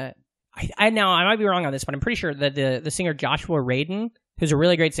I might be wrong on this, but I'm pretty sure that the singer Joshua Radin, who's a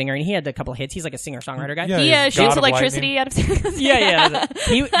really great singer, and he had a couple of hits. He's like a singer-songwriter guy. He shoots electricity out of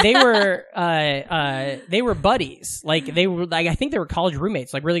They were buddies. Like I think they were college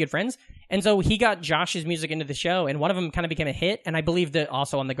roommates, like really good friends. And so he got Josh's music into the show, and one of them kind of became a hit. And I believe that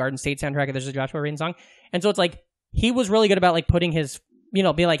also on the Garden State soundtrack, there's a Joshua Radin song. And so it's like he was really good about like putting his,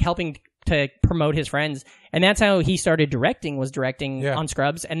 be like helping to promote his friends. And that's how he started directing on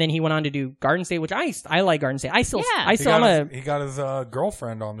Scrubs, and then he went on to do Garden State, which I like Garden State. He got his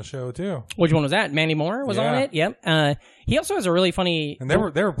girlfriend on the show too. Which one was that? Mandy Moore was on it. Yep. He also has a really funny, and they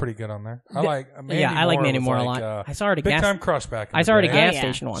were pretty good on there. I like Mandy Moore a lot. I saw her at a big time crush back. I saw her at a gas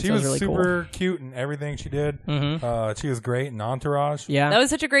station once. She was really super cute in everything she did. She was great in Entourage. Yeah, that was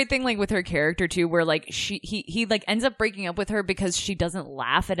such a great thing, like with her character too, where like he like ends up breaking up with her because she doesn't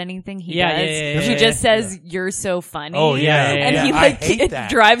laugh at anything he does. She just says, "You're so funny." Oh yeah, and he like it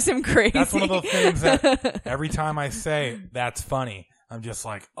drives him crazy. That's one of those things that every time I say that's funny, I'm just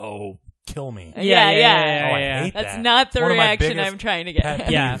like, oh, kill me. Yeah. I hate that's that. not the reaction I'm trying to get.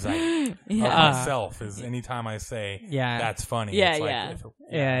 Of myself is anytime I say that's funny.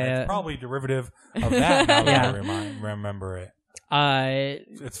 It's probably derivative of that. Now that I remember it.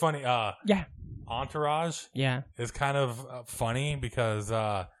 It's funny. Entourage. Is kind of funny because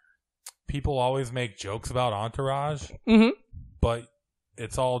people always make jokes about Entourage, but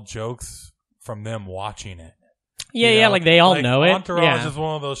it's all jokes from them watching it. Like they all know it. Entourage is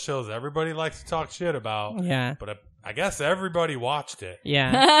one of those shows everybody likes to talk shit about. Yeah. But I guess everybody watched it.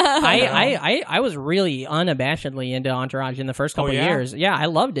 Yeah. I was really unabashedly into Entourage in the first couple of years. Yeah, I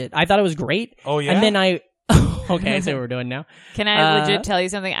loved it. I thought it was great. Oh, yeah? And then okay, I see what we're doing now. Can I legit tell you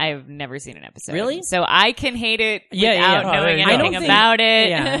something? I've never seen an episode. Really? So I can hate it without knowing anything about it.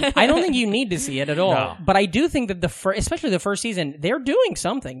 Yeah. I don't think you need to see it at all. No. But I do think that especially the first season, they're doing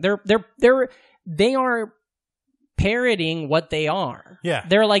something. They are parroting what they are. Yeah.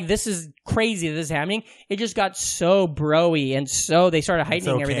 They're like, this is crazy that this is happening. It just got so bro-y, and so they started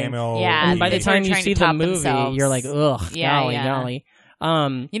heightening everything. Yeah. And by the time you see the movie, you're like, ugh, golly.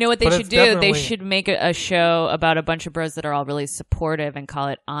 You know what they should do? They should make a show about a bunch of bros that are all really supportive and call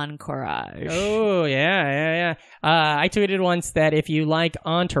it Encourage. Oh, yeah. I tweeted once that if you like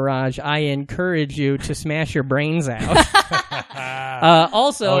Entourage, I encourage you to smash your brains out. I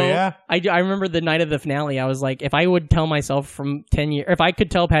remember the night of the finale, I was like, if I would tell myself from 10 years, if I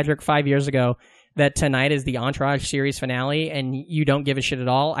could tell Patrick 5 years ago that tonight is the Entourage series finale and you don't give a shit at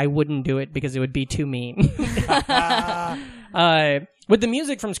all, I wouldn't do it because it would be too mean. With the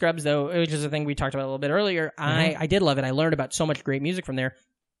music from Scrubs, though, which is a thing we talked about a little bit earlier, I did love it. I learned about so much great music from there.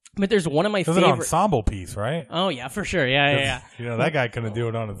 But there's one of my It was favorite an ensemble piece, right? Oh yeah, for sure. Yeah. You know, that guy couldn't do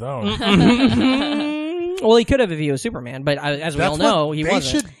it on his own. Well, he could have if he was Superman, but as we all know, he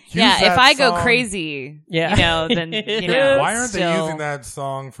wasn't. If I go crazy, then why aren't they using that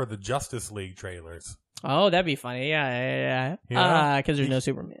song for the Justice League trailers? Oh, that'd be funny. Yeah. Because there's no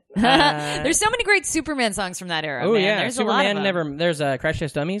Superman. There's so many great Superman songs from that era. Oh man. yeah, there's Superman a lot of them. There's Crash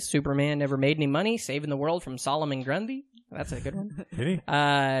Test Dummies. Superman never made any money, saving the world from Solomon Grundy. That's a good one. Did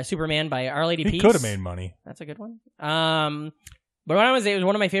he? Superman by Our Lady Peace. He could have made money. That's a good one. But what I was saying, it was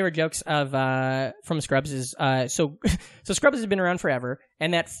one of my favorite jokes of from Scrubs is so Scrubs has been around forever,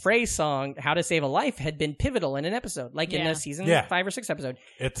 and that phrase song "How to Save a Life" had been pivotal in an episode, like in the season 5 or 6 episode.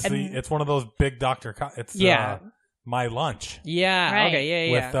 It's one of those big Dr. It's My Lunch. Yeah. Right.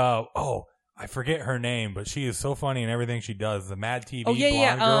 Okay. With I forget her name, but she is so funny in everything she does. The Mad TV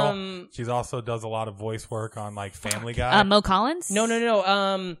blonde girl. She also does a lot of voice work on like Family Guy. Mo Collins? No.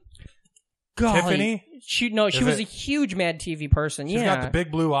 Tiffany? She was a huge Mad TV person. She's got the big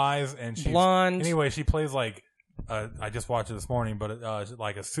blue eyes and she's blonde. Anyway, she plays like I just watched it this morning, but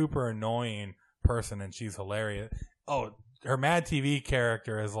like a super annoying person, and she's hilarious. Oh, her Mad TV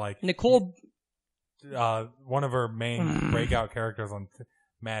character is like Nicole. One of her main breakout characters on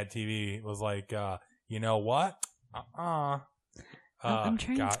Mad TV was like, you know what? I'm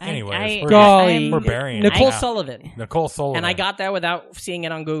trying to... Anyways, we're burying Nicole it. Sullivan. Nicole Sullivan. And I got that without seeing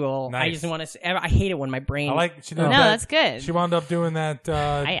it on Google. Nice. I just want to... I hate it when my brain... that's good. She wound up doing that...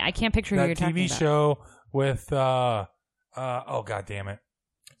 I can't picture who you're talking about. That TV show with... oh, God damn it.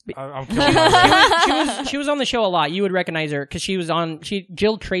 I'm killing myself. she was on the show a lot. You would recognize her because she was on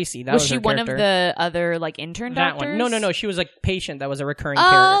Jill Tracy. That was she her one of character. the other like intern that doctors? one. No. She was a patient that was a recurring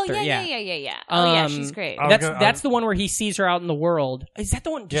character. Yeah. Oh yeah, she's great. That's the one where he sees her out in the world. Is that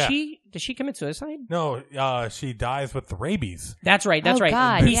the one? Does she commit suicide? No, she dies with the rabies. That's right.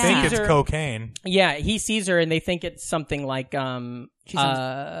 God, They think it's cocaine. Yeah, he sees her and they think it's something like she's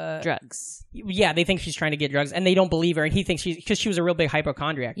on drugs. Yeah, they think she's trying to get drugs, and they don't believe her. And he thinks because she was a real big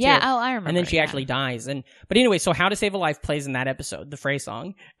hypochondriac. Yeah, too. I remember. And then she actually dies. But anyway, so "How to Save a Life" plays in that episode, the Frey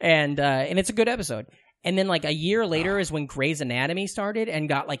song, and it's a good episode. And then like a year later is when Grey's Anatomy started and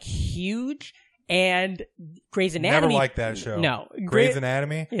got like huge. And Grey's Anatomy Never liked that show. No, Grey's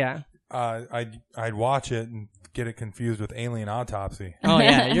Anatomy. Yeah, I'd watch it and get it confused with Alien Autopsy. Oh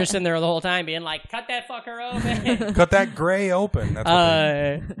yeah, you're sitting there the whole time being like, "Cut that fucker open, cut that Grey open." That's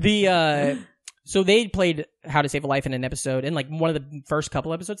what So they played "How to Save a Life" in an episode, in like one of the first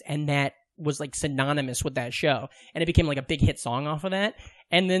couple episodes, and that was like synonymous with that show, and it became like a big hit song off of that.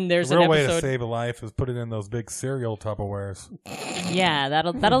 And then there's the real an episode. way to save a life is put it in those big cereal Tupperwares. Yeah,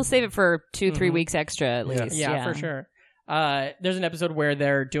 that'll save it for 2-3 weeks extra at least. Yeah, for sure. There's an episode where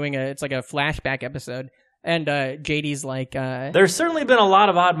they're doing it's like a flashback episode, and JD's like, There's certainly been a lot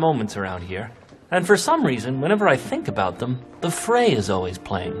of odd moments around here. And for some reason, whenever I think about them, the Fray is always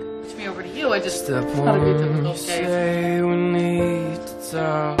playing. It's me over to you. I just thought it'd be okay. We need to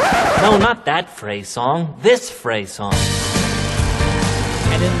talk. No, not that Fray song. This Fray song.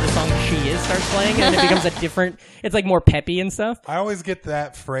 And then the song "She Is" starts playing, and it becomes a different. It's like more peppy and stuff. I always get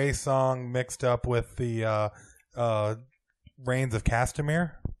that Fray song mixed up with the Reigns of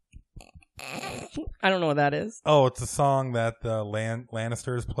Castamere. I don't know what that is. Oh, it's a song that the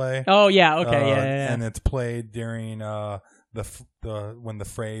Lannisters play. Oh yeah, okay, yeah. And it's played during the when the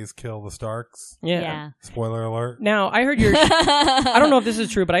Freys kill the Starks. Yeah. Spoiler alert. Now I heard your. I don't know if this is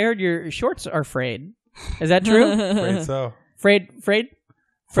true, but I heard your shorts are frayed. Is that true? Afraid so. Frayed.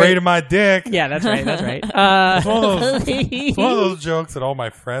 Afraid of my dick. Yeah, that's right. That's right. It's one of those jokes that all my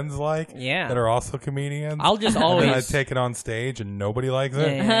friends like. Yeah. That are also comedians. I'll just always. And I take it on stage and nobody likes it.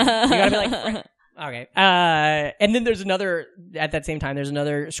 Yeah. You gotta be like. Okay. And then there's another. At that same time, there's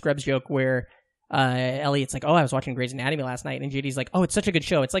another Scrubs joke where Elliot's like, "Oh, I was watching Grey's Anatomy last night," and JD's like, "Oh, it's such a good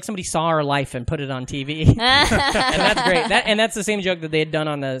show. It's like somebody saw our life and put it on TV." And that's great. And that's the same joke that they had done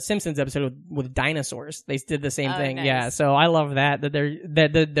on the Simpsons episode with dinosaurs. They did the same thing. Nice. Yeah. So I love that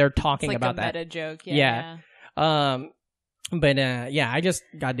they're talking it's like about a that meta joke. Yeah. But I just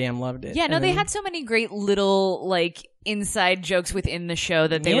goddamn loved it. Yeah, no, they had so many great little like inside jokes within the show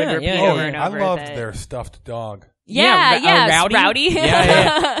that they would repeat over and over. I loved their stuffed dog. Yeah, Rowdy.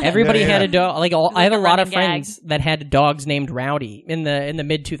 Yeah. Everybody had a dog. Like I have a lot of friends that had dogs named Rowdy in the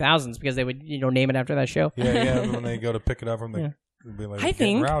mid 2000s because they would name it after that show. Yeah. When they go to pick it up from the, be like, I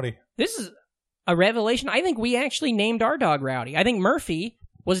think Rowdy. This is a revelation. I think we actually named our dog Rowdy. I think Murphy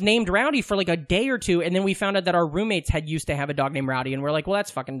was named Rowdy for like a day or two, and then we found out that our roommates had used to have a dog named Rowdy, and we're like, well, that's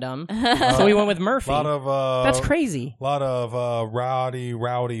fucking dumb. So we went with Murphy. That's crazy. A lot of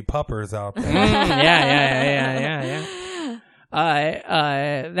rowdy puppers out there. Yeah.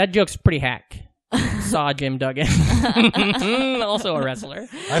 That joke's pretty hack. Saw Jim Duggan, also a wrestler.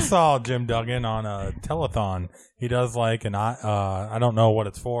 I saw Jim Duggan on a telethon. He does like I don't know what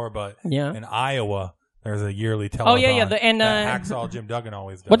it's for, but in Iowa there's a yearly telethon. Oh yeah. And Hacksaw Jim Duggan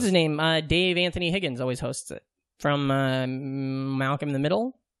always does. What's his name? Dave Anthony Higgins always hosts it from Malcolm in the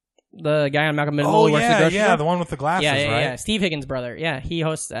Middle. The guy on Malcolm in the Middle. Oh yeah, the one with the glasses, right? Yeah. Steve Higgins' brother. Yeah, he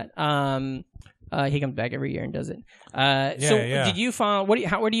hosts that. He comes back every year and does it. Did you find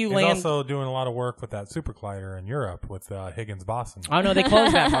where do you land? He's also doing a lot of work with that Super Collider in Europe with Higgins Boston. Oh no, they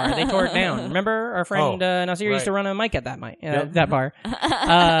closed that bar. They tore it down. Remember our friend Nasir used to run a mic at that that bar.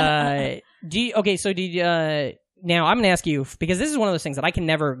 Now I'm going to ask you, because this is one of those things that I can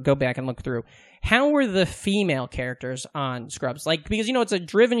never go back and look through. How were the female characters on Scrubs? Like, because, it's a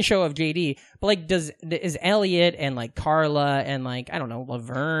driven show of JD, but, like, is Elliot and, like, Carla and, like, I don't know,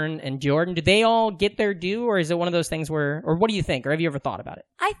 Laverne and Jordan, did they all get their due, or is it one of those things where, or what do you think, or have you ever thought about it?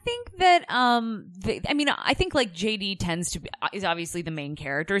 I think that, I think, like, JD is obviously the main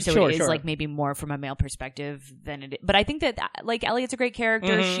character, so it is, like, maybe more from a male perspective than it is. But I think that, like, Elliot's a great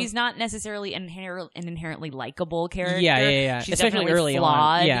character. Mm-hmm. She's not necessarily an inherently likable character. Yeah. She's especially definitely early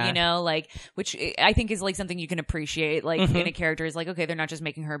flawed, on. Like, which I think is like something you can appreciate, like in a character is like, okay, they're not just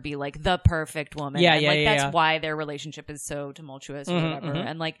making her be like the perfect woman. That's why their relationship is so tumultuous or whatever.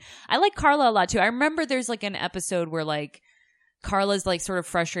 And like, I like Carla a lot too. I remember there's like an episode where like Carla's like sort of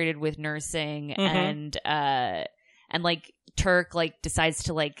frustrated with nursing and like Turk like decides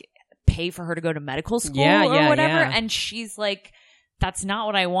to like pay for her to go to medical school or whatever. And she's like, that's not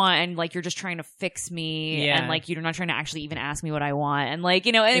what I want, and like you're just trying to fix me, and like you're not trying to actually even ask me what I want, and like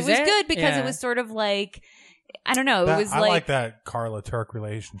and it was good because it was sort of like, I don't know, it was I like that Carla Turk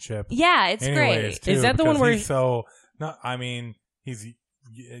relationship. Yeah, it's great. Too, is that the one where he's he's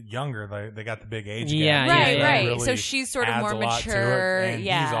younger. They got the big age gap. Right. Really so she's sort of more mature. And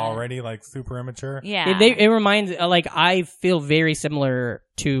he's already like super immature. Yeah. It reminds, like, I feel very similar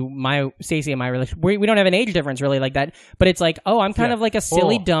to my Stacey and my relationship. We don't have an age difference really like that, but it's like, oh, I'm kind of like a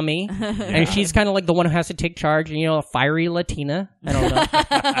silly dummy, and she's kind of like the one who has to take charge, and a fiery Latina. I don't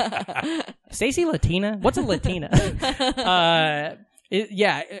know. Stacey Latina? What's a Latina? That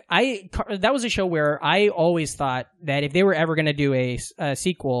was a show where I always thought that if they were ever going to do a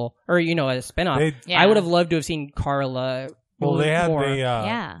sequel or a spinoff, I would have loved to have seen Carla. Well, they had more.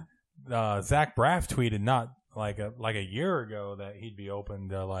 Zach Braff tweeted not like a year ago that he'd be open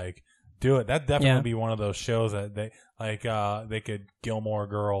to like do it. That'd definitely be one of those shows that they could Gilmore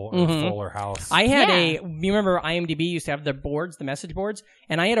Girl or Fuller House. I had you remember IMDb used to have the message boards,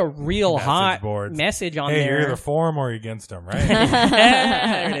 and I had a real hot message on there. Hey, you're either for them or you're against them, right?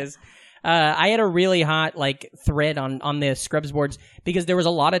 There it is. I had a really hot like thread on the Scrubs boards because there was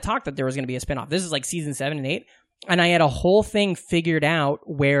a lot of talk that there was going to be a spinoff. This is like season 7 and 8. And I had a whole thing figured out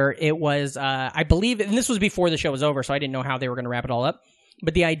where it was, I believe, and this was before the show was over, so I didn't know how they were going to wrap it all up.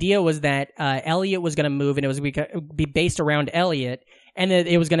 But the idea was that Elliot was going to move, and it was going to be based around Elliot, and that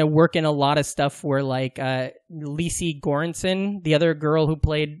it was going to work in a lot of stuff where, like, Lacey Goranson, the other girl who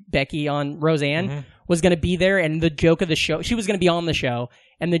played Becky on Roseanne, was going to be there, and the joke of the show, she was going to be on the show,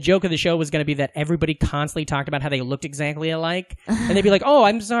 and the joke of the show was going to be that everybody constantly talked about how they looked exactly alike, and they'd be like, oh,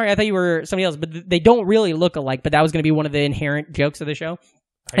 I'm sorry, I thought you were somebody else, but they don't really look alike, but that was going to be one of the inherent jokes of the show.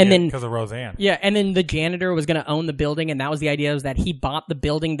 And then because of Roseanne. Yeah, and then the janitor was going to own the building, and that was the idea, was that he bought the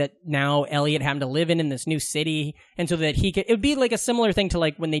building that now Elliot had to live in this new city, and so that he could, it would be like a similar thing to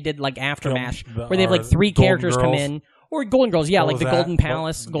like when they did like Aftermath, where they have like 3 characters come in, or Golden Girls, like the Golden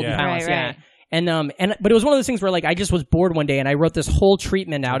Palace, Palace, right. And but it was one of those things where like I just was bored one day and I wrote this whole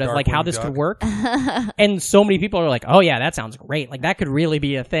treatment out of like how this could work, and so many people are like, oh yeah, that sounds great, like that could really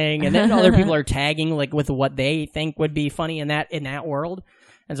be a thing, and then other people are tagging like with what they think would be funny in that world.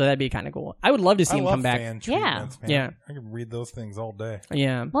 And so that'd be kind of cool. I would love to see him come back. Yeah. I could read those things all day.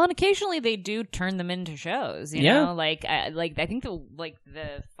 Yeah. Well, and occasionally they do turn them into shows. You know, like I think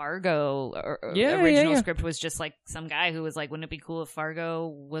the Fargo original script was just like some guy who was like, wouldn't it be cool if Fargo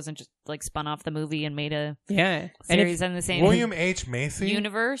wasn't just like spun off the movie and made a series in the same William H. Macy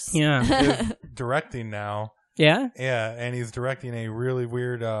universe? Is directing now. Yeah. Yeah, and he's directing a really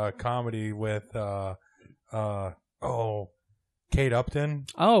weird comedy with Kate Upton.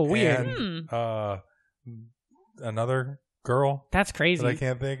 Oh, weird. And another girl. That's crazy. That I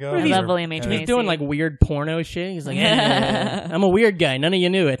can't think of. I love William H. Macy. He's doing like weird porno shit. He's like, I'm a weird guy. None of you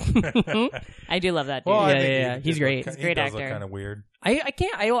knew it. I do love that dude. Well, yeah. He's great. He's a great actor. Kind of weird. I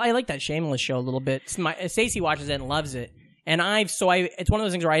like that Shameless show a little bit. Stacey watches it and loves it. And it's one of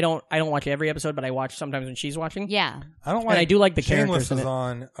those things where I don't watch every episode, but I watch sometimes when she's watching. Yeah. I don't like. And I do like the Shameless characters in is it.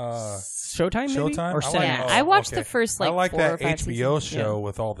 on Showtime, maybe? Showtime? Or Cinemax. Yeah, I watched the first I like 4 that or 5 HBO seasons. show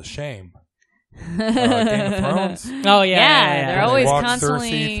with all the shame. Game of Thrones. Oh Yeah, they're They always walk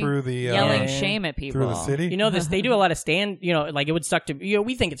constantly Cersei through the yelling Yeah. shame at people. through the city. You know this? They do a lot of like it would suck to.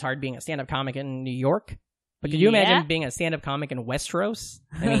 We think it's hard being a stand-up comic in New York, but could you Yeah. imagine being a stand-up comic in Westeros?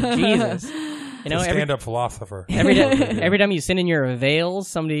 I mean, Jesus. You know, stand-up philosopher. every time you send in your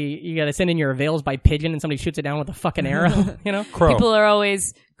avails, you got to send in your avails by pigeon, and somebody shoots it down with a fucking arrow. You know, Crow. People are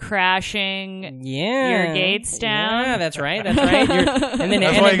always crashing your gates down. Yeah, that's right. That's right. And then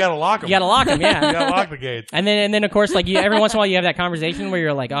That's why you gotta lock them. You gotta lock them. Yeah, You gotta lock the gates. And then of course, like every once in a while, you have that conversation where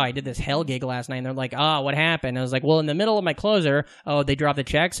you're like, "Oh, I did this hell gig last night," and they're like, "Oh, what happened?" I was like, "Well, in the middle of my closer, they dropped the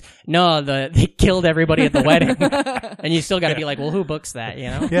checks. No, they killed everybody at the wedding." And you still got to be like, "Well, who books that?" You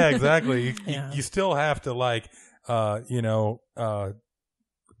know? Yeah, exactly. Yeah. You still have to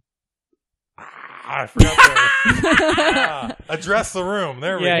I forgot to address the room.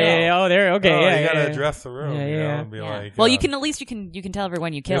 There we go. Yeah. Oh, there. Okay. Oh, yeah, you gotta yeah. address the room. Yeah, you know, yeah. and be Yeah. like, Well, you can at least you can tell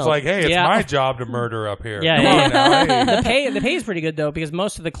everyone you killed. It's like, hey, it's Yeah. my job to murder up here. Yeah, Come yeah, on now, hey. The pay is pretty good though, because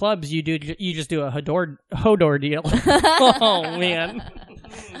most of the clubs you just do a Hodor deal. Oh man.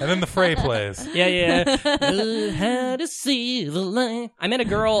 And then the fray plays. Yeah. How to see the light. I met a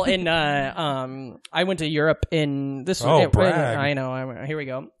girl in I went to Europe in this. Brag. I know. Here we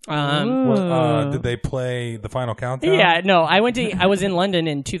go. Did they play the final countdown? Yeah, no. I was in London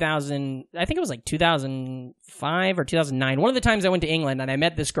in 2000. I think it was like 2005 or 2009. One of the times I went to England, and I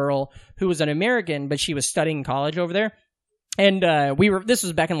met this girl who was an American, but she was studying college over there. And this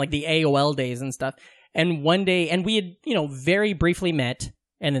was back in like the AOL days and stuff. And one day, and we had, very briefly met,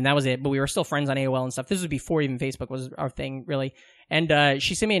 and then that was it. But we were still friends on AOL and stuff. This was before even Facebook was our thing, really. And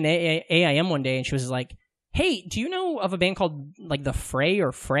she sent me an AIM one day, and she was like, "Hey, do you know of a band called like The Fray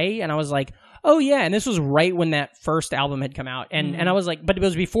or Fray?" And I was like, "Oh yeah." And this was right when that first album had come out, and I was like, but it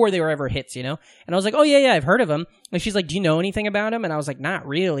was before they were ever hits, And I was like, "Oh yeah, I've heard of them." And she's like, "Do you know anything about them?" And I was like, "Not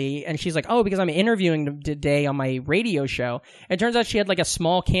really." And she's like, "Oh, because I'm interviewing them today on my radio show." And it turns out she had like a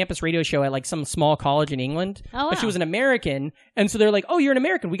small campus radio show at like some small college in England. Oh, wow. But she was an American, and so they're like, "Oh, you're an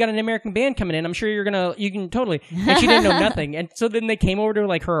American. We got an American band coming in. I'm sure you can totally." And she didn't know nothing. And so then they came over to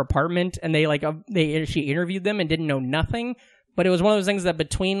like her apartment, and she interviewed them and didn't know nothing. But it was one of those things that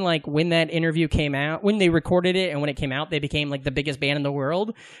between like when that interview came out, when they recorded it, and when it came out, they became like the biggest band in the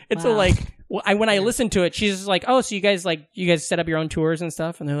world. And so like when I listened to it, she's just like, "Oh, so you guys set up your own tours and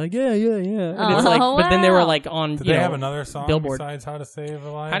stuff?" And they're like, "Yeah." And it's like, but then they were like on. Did they have another song Billboard besides "How to Save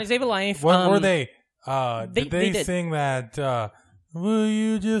a Life"? How to Save a Life. What were they? They did. Sing that? Will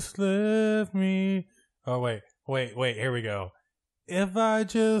you just let me? Oh wait. Here we go. If I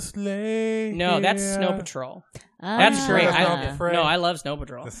just lay. No, here. that's Snow Patrol. That's That's great. Snow Patrol? I love Snow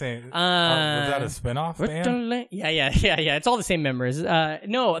Patrol. The same. was that a spinoff band? Yeah. It's all the same members.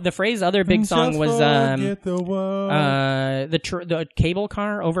 No, the phrase other big song Just was forget the world. the cable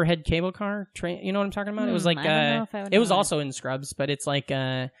car, overhead cable car train. You know what I'm talking about? It was like I don't know if I would it was know also in Scrubs, but it's like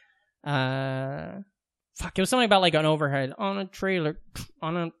it was something about like an overhead on a trailer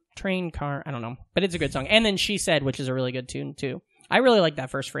on a train car. I don't know, but it's a good song. And then She Said, which is a really good tune too. I really like that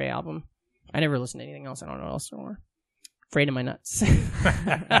first Fray album. I never listened to anything else. I don't know what else there were. Afraid of My Nuts.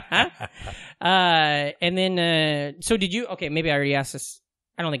 And then, so did you? Okay, maybe I already asked this.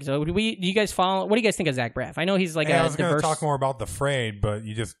 I don't think so. Do you guys follow? What do you guys think of Zach Braff? I know he's like I was going to talk more about The Frayed, but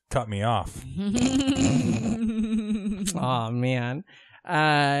you just cut me off. Oh man.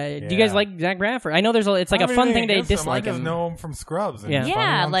 Do you guys like Zach Braff? I know it's like a fun thing to dislike him. I just know him from Scrubs. And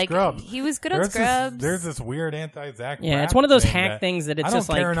Yeah, like Scrubs. he was good on Scrubs. There's this weird anti-Zach Braff. Yeah, it's one of those hack things that it's I don't just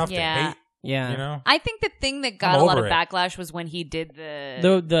like care enough to hate. Yeah. You know? I think the thing that got a lot of backlash was when he did the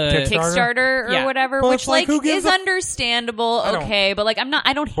Kickstarter or whatever, Well, which like who gives is understandable, okay, but like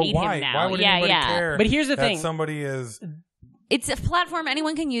I don't hate why? him now. Why would anybody care But here's the that thing. somebody is It's a platform,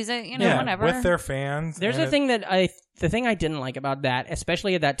 anyone can use it, whatever. with their fans. There's and a thing the thing I didn't like about that,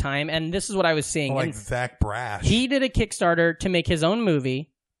 especially at that time, and this is what I was seeing. like and Zach Braff. he did a Kickstarter to make his own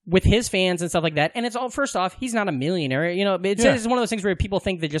movie with his fans and stuff like that. And it's all, first off, he's not a millionaire. It's one of those things where people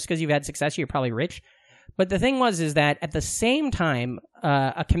think that just because you've had success, you're probably rich. But the thing is that at the same time,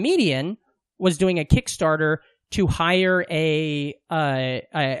 a comedian was doing a Kickstarter to hire a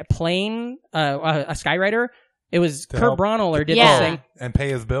plane, a skywriter. It was Kurt Braunohler did this thing and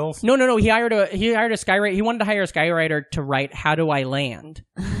pay his bills. No. He hired a skywriter. He wanted to hire a skywriter to write "How Do I Land,"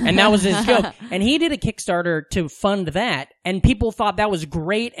 and that was his joke. And he did a Kickstarter to fund that, and people thought that was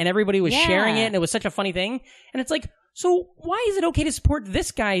great, and everybody was sharing it, and it was such a funny thing. And it's like, So why is it okay to support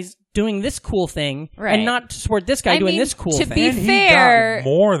this guy's doing this cool thing and not to support this guy doing this cool thing? To be fair, he got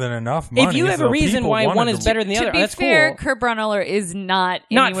more than enough money. If you have a reason why one is better than the other, that's cool. To be fair, Kurt Braunohler is not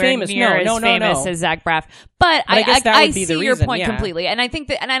anywhere famous. near as famous as Zach Braff. But I see your point completely. And I think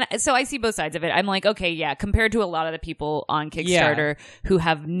that, so I see both sides of it. I'm like, okay, yeah, compared to a lot of the people on Kickstarter who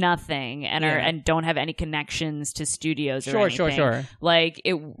have nothing and don't have any connections to studios or anything. Sure.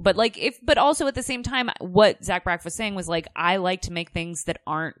 But also at the same time, what Zach Braff was saying was like, I like to make things that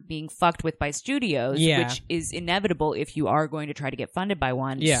aren't being fucked with by studios, which is inevitable if you are going to try to get funded by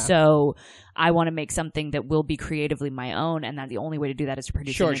one. Yeah. So I want to make something that will be creatively my own, and that the only way to do that is to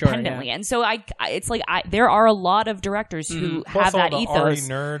produce independently. And so there are a lot of directors who have that ethos. Plus all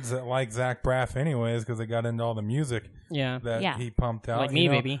the nerds that like Zach Braff anyways, because they got into all the music that he pumped out. Like me,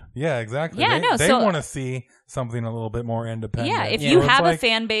 maybe. Yeah, exactly. Yeah, they want to see something a little bit more independent. Yeah, if you have a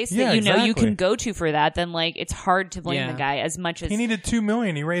fan base that you can go to for that, then like it's hard to blame the guy as much as he needed $2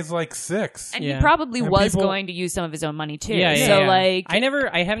 million. He raised like $6 million. And he probably was going to use some of his own money too. Like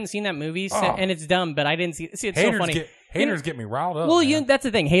I haven't seen that movie and it's dumb, but I didn't see it's so funny. Haters get me riled up. Well, that's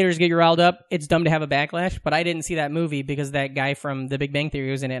the thing. Haters get you riled up. It's dumb to have a backlash, but I didn't see that movie because that guy from The Big Bang Theory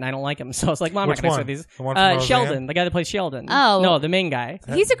was in it, and I don't like him. So I was like, well, I'm not going to say these. Sheldon, the guy that plays Sheldon. Oh. No, the main guy.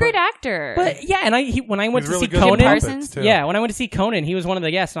 He's a great actor. But yeah, and when I went to see Conan, when I went to see Conan, he was one of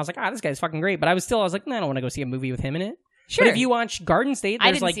the guests, and I was like, this guy's fucking great. But I was like, I don't want to go see a movie with him in it. Sure. But if you watch Garden State,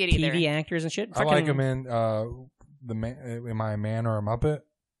 there's like TV actors and shit. I like him in Am I a Man or a Muppet?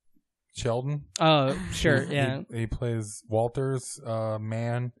 Sheldon. Oh, sure, yeah. He plays Walter's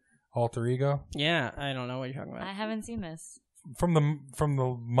man alter ego. Yeah, I don't know what you're talking about. I haven't seen this. From the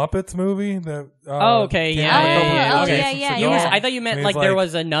Muppets movie. Okay, yeah. I thought you meant like there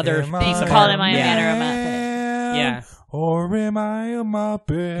was another thing called Am I a Man or a Muppet? Yeah. Or am I a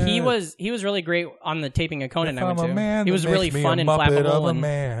Muppet? He was really great on the taping of Conan. I went to. He was really fun and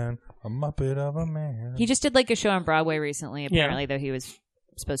flappable. A Muppet of a man. He just did like a show on Broadway recently. Apparently, though he was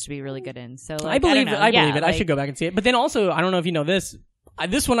supposed to be really good in. So I believe it. I should go back and see it. But then also, I don't know if you know this.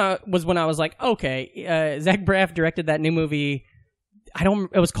 This one was when I was like, okay, Zach Braff directed that new movie.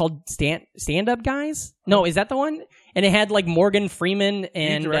 It was called Stand Up Guys. No, is that the one? And it had like Morgan Freeman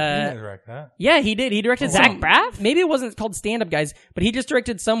and he directed that. Yeah, he did. He directed Zach Braff. Maybe it wasn't called Stand Up Guys, but he just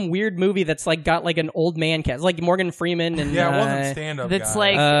directed some weird movie that's like got like an old man cast, like Morgan Freeman and it wasn't Stand Up. That's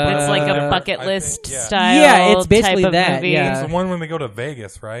like a bucket list style. Yeah, it's basically type of that. Movie. Yeah, it's the one when they go to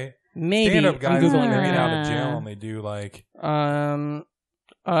Vegas, right? Maybe Stand Up Guys when they get out of jail and they do like.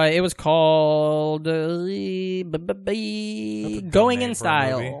 It was called Going in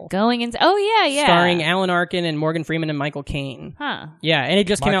Style. Movie. Going in. Oh yeah. Starring Alan Arkin and Morgan Freeman and Michael Caine. Huh. Yeah, and it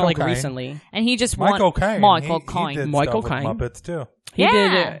just came out like Caine. recently. And he just Michael Caine. Michael Caine. He did Michael stuff Caine. with Muppets too. He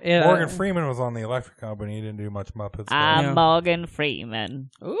did. Morgan Freeman was on the Electric Company. He didn't do much Muppets. Morgan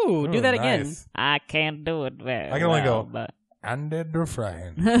Freeman. Ooh, do that again. Nice. I can't do it very I can only well, go. but... Andy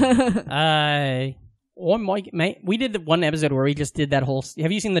Dufresne. We did the one episode where we just did that whole.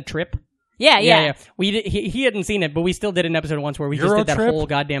 Have you seen The Trip? Yeah. We did, he hadn't seen it, but we still did an episode once where we just did that whole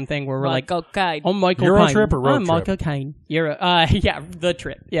goddamn thing where we're Michael Caine. Oh, Michael Euro Caine. Trip or Road I'm Michael Caine. The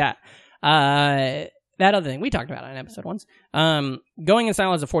Trip. Yeah. That other thing we talked about it in episode once. Going in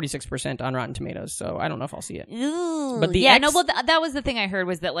Style is a 46% on Rotten Tomatoes, so I don't know if I'll see it. Ooh, but that was the thing I heard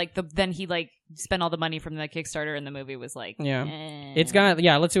was that like then he like spent all the money from the Kickstarter and the movie was like It's got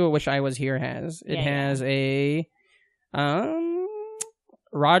let's see what Wish I Was Here has. It has a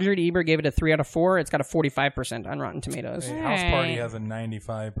Roger Ebert gave it a 3 out of 4. It's got a 45% on Rotten Tomatoes. House Party has a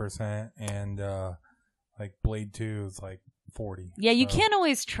 95% and like Blade 2 is like 40. Yeah, you can't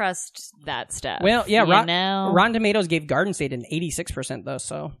always trust that stuff. Well, yeah, Rotten Tomatoes gave Garden State an 86% though,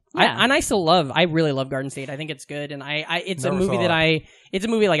 so I really love Garden State. I think it's good, and it's a movie it's a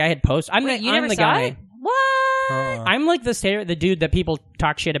movie like I had posted. I'm the guy. It? What? I'm like the dude that people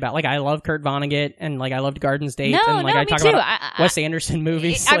talk shit about. Like I love Kurt Vonnegut and like I loved Garden State and like I talk about Wes Anderson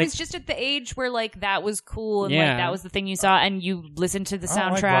movies. I was just at the age where like that was cool and like that was the thing you saw and you listened to the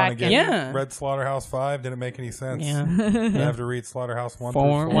soundtrack. Like read Slaughterhouse-5 didn't make any sense. Yeah, you have to read Slaughterhouse 1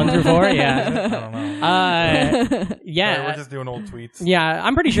 through 4. Yeah, I don't know. Yeah, we're just doing old tweets. Yeah,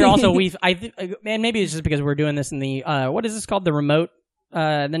 I'm pretty sure. Also, and maybe it's just because we're doing this in the what is this called? The remote.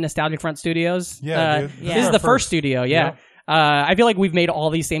 The Nostalgic Front Studios. Dude. This is the first studio. Yeah. I feel like we've made all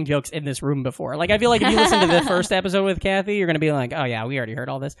these same jokes in this room before. Like, I feel like if you listen to the first episode with Kathy, you're going to be like, oh, yeah, we already heard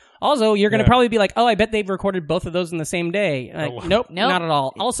all this. Also, you're going to probably be like, oh, I bet they've recorded both of those in the same day. Nope, not at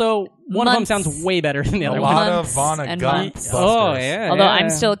all. Also, one of them sounds way better than the other one. A lot of Vonnegut. Oh, yeah. Although I'm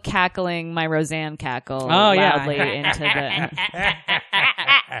still cackling my Roseanne cackle loudly into the...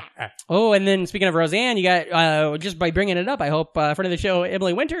 Oh, and then speaking of Roseanne, you got, just by bringing it up, I hope, friend of the show,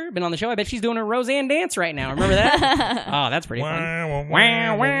 Emily Winter, been on the show. I bet she's doing a Roseanne dance right now. Remember that? Oh, that's pretty fun.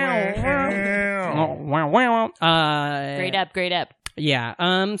 Great up. Yeah.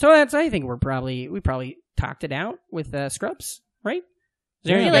 So that's, I think we probably talked it out with Scrubs, right? Is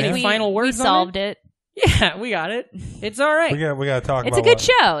there any final words? We solved it. Yeah, we got it. It's all right. We got to talk it's about a good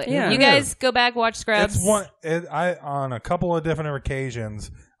show. Yeah. You guys go back, watch Scrubs. On a couple of different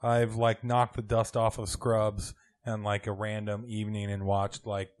occasions, I've like knocked the dust off of Scrubs and like a random evening and watched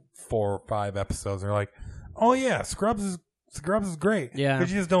like 4 or 5 episodes. They're like, oh yeah, Scrubs is great. Yeah.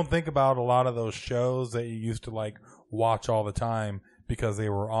 Because you just don't think about a lot of those shows that you used to like watch all the time because they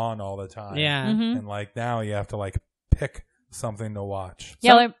were on all the time. Yeah. Mm-hmm. And like now you have to like pick something to watch.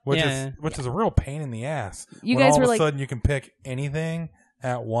 Yeah, which is a real pain in the ass. You when guys all were of a like, sudden you can pick anything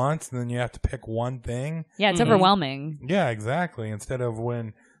at once, and then you have to pick one thing. Yeah, it's overwhelming. Yeah, exactly. Instead of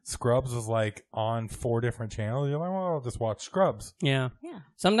when Scrubs was like on 4 different channels, you're like, well, I'll just watch Scrubs. Yeah.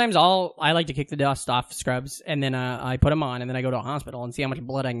 Sometimes I like to kick the dust off Scrubs, and then I put them on, and then I go to a hospital and see how much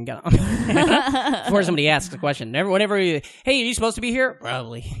blood I can get on before somebody asks a question. Whenever hey, are you supposed to be here?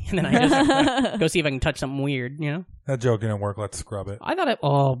 Probably. And then I just go see if I can touch something weird, you know? That joke didn't work. Let's scrub it. I thought it...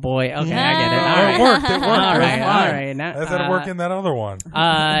 Oh, boy. Okay, I get it. All right. It worked. All right. Now, That's how it worked in that other one.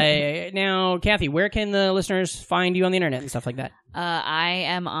 Now, Kathy, where can the listeners find you on the internet and stuff like that? I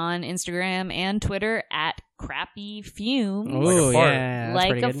am on Instagram and Twitter at Crappy Fumes. Ooh, yeah.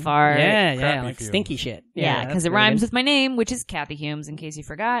 Like a fart. Yeah, like stinky shit. Yeah, because it rhymes with my name, which is Kathy Humes, in case you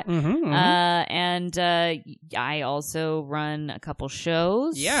forgot. And I also run a couple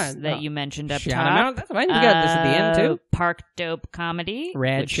shows that you mentioned up top. Out. That's fine. We got this at the end, too. Park Dope Comedy.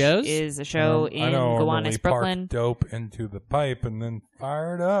 Rad which shows. is a show in Gowanus, Brooklyn. Park dope into the pipe and then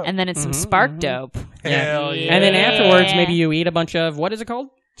fire it up. And then it's some Spark Dope. Hell yeah. And then afterwards, maybe you eat a bunch of, what is it called?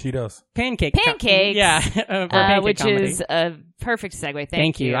 Cheetos. Pancakes. Yeah. Pancake which comedy. is a perfect segue.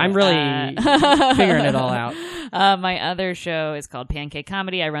 Thank you. I'm really figuring it all out. My other show is called Pancake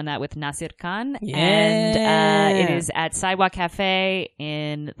Comedy. I run that with Nasir Khan. Yeah. And it is at Sidewalk Cafe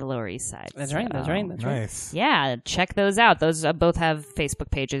in the Lower East Side. That's right. Nice. Yeah, check those out. Those both have Facebook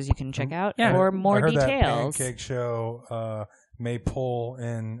pages you can check out for more I heard details. That Pancake show may pull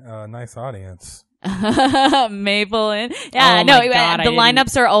in a nice audience. Maple in. Yeah, the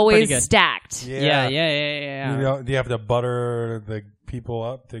lineups are always stacked. Yeah. Do you have to butter the people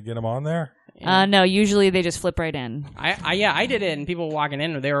up to get them on there? No, usually they just flip right in. I did it, and people walking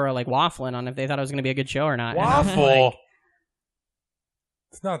in, they were like waffling on if they thought it was going to be a good show or not. Waffle?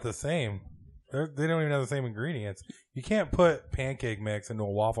 It's not the same. They don't even have the same ingredients. You can't put pancake mix into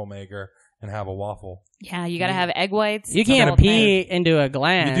a waffle maker and have a waffle. Yeah, you got to have egg whites. You can't pee into a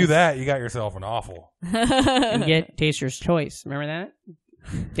glass. You do that, you got yourself an awful. And get Taster's Choice. Remember that?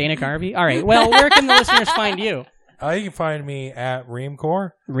 Dana Carvey? All right. Well, where can the listeners find you? You can find me at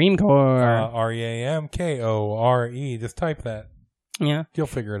Reamcore. Reamcore. REAMKORE. Just type that. Yeah. You'll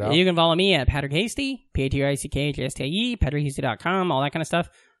figure it out. You can follow me at Patrick Hasty, PATRICKHSTIE, PatrickHasty.com, all that kind of stuff.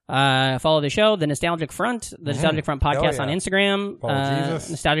 Follow the show, The Nostalgic Front, The Nostalgic Front Podcast on Instagram,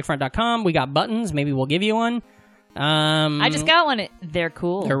 nostalgicfront.com. We got buttons. Maybe we'll give you one. I just got one. They're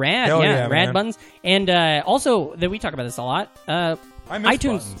cool. They're rad. Rad man. Buttons. And also, we talk about this a lot.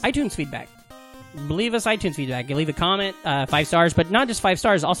 iTunes feedback. Leave us iTunes feedback. You leave a comment, 5 stars, but not just 5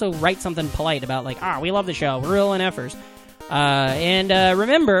 stars. Also, write something polite about we love the show. We're real NFers. And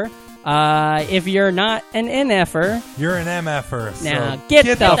remember, if you're not an NFer, you're an MFer. Now get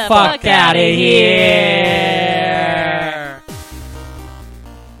the fuck out of here.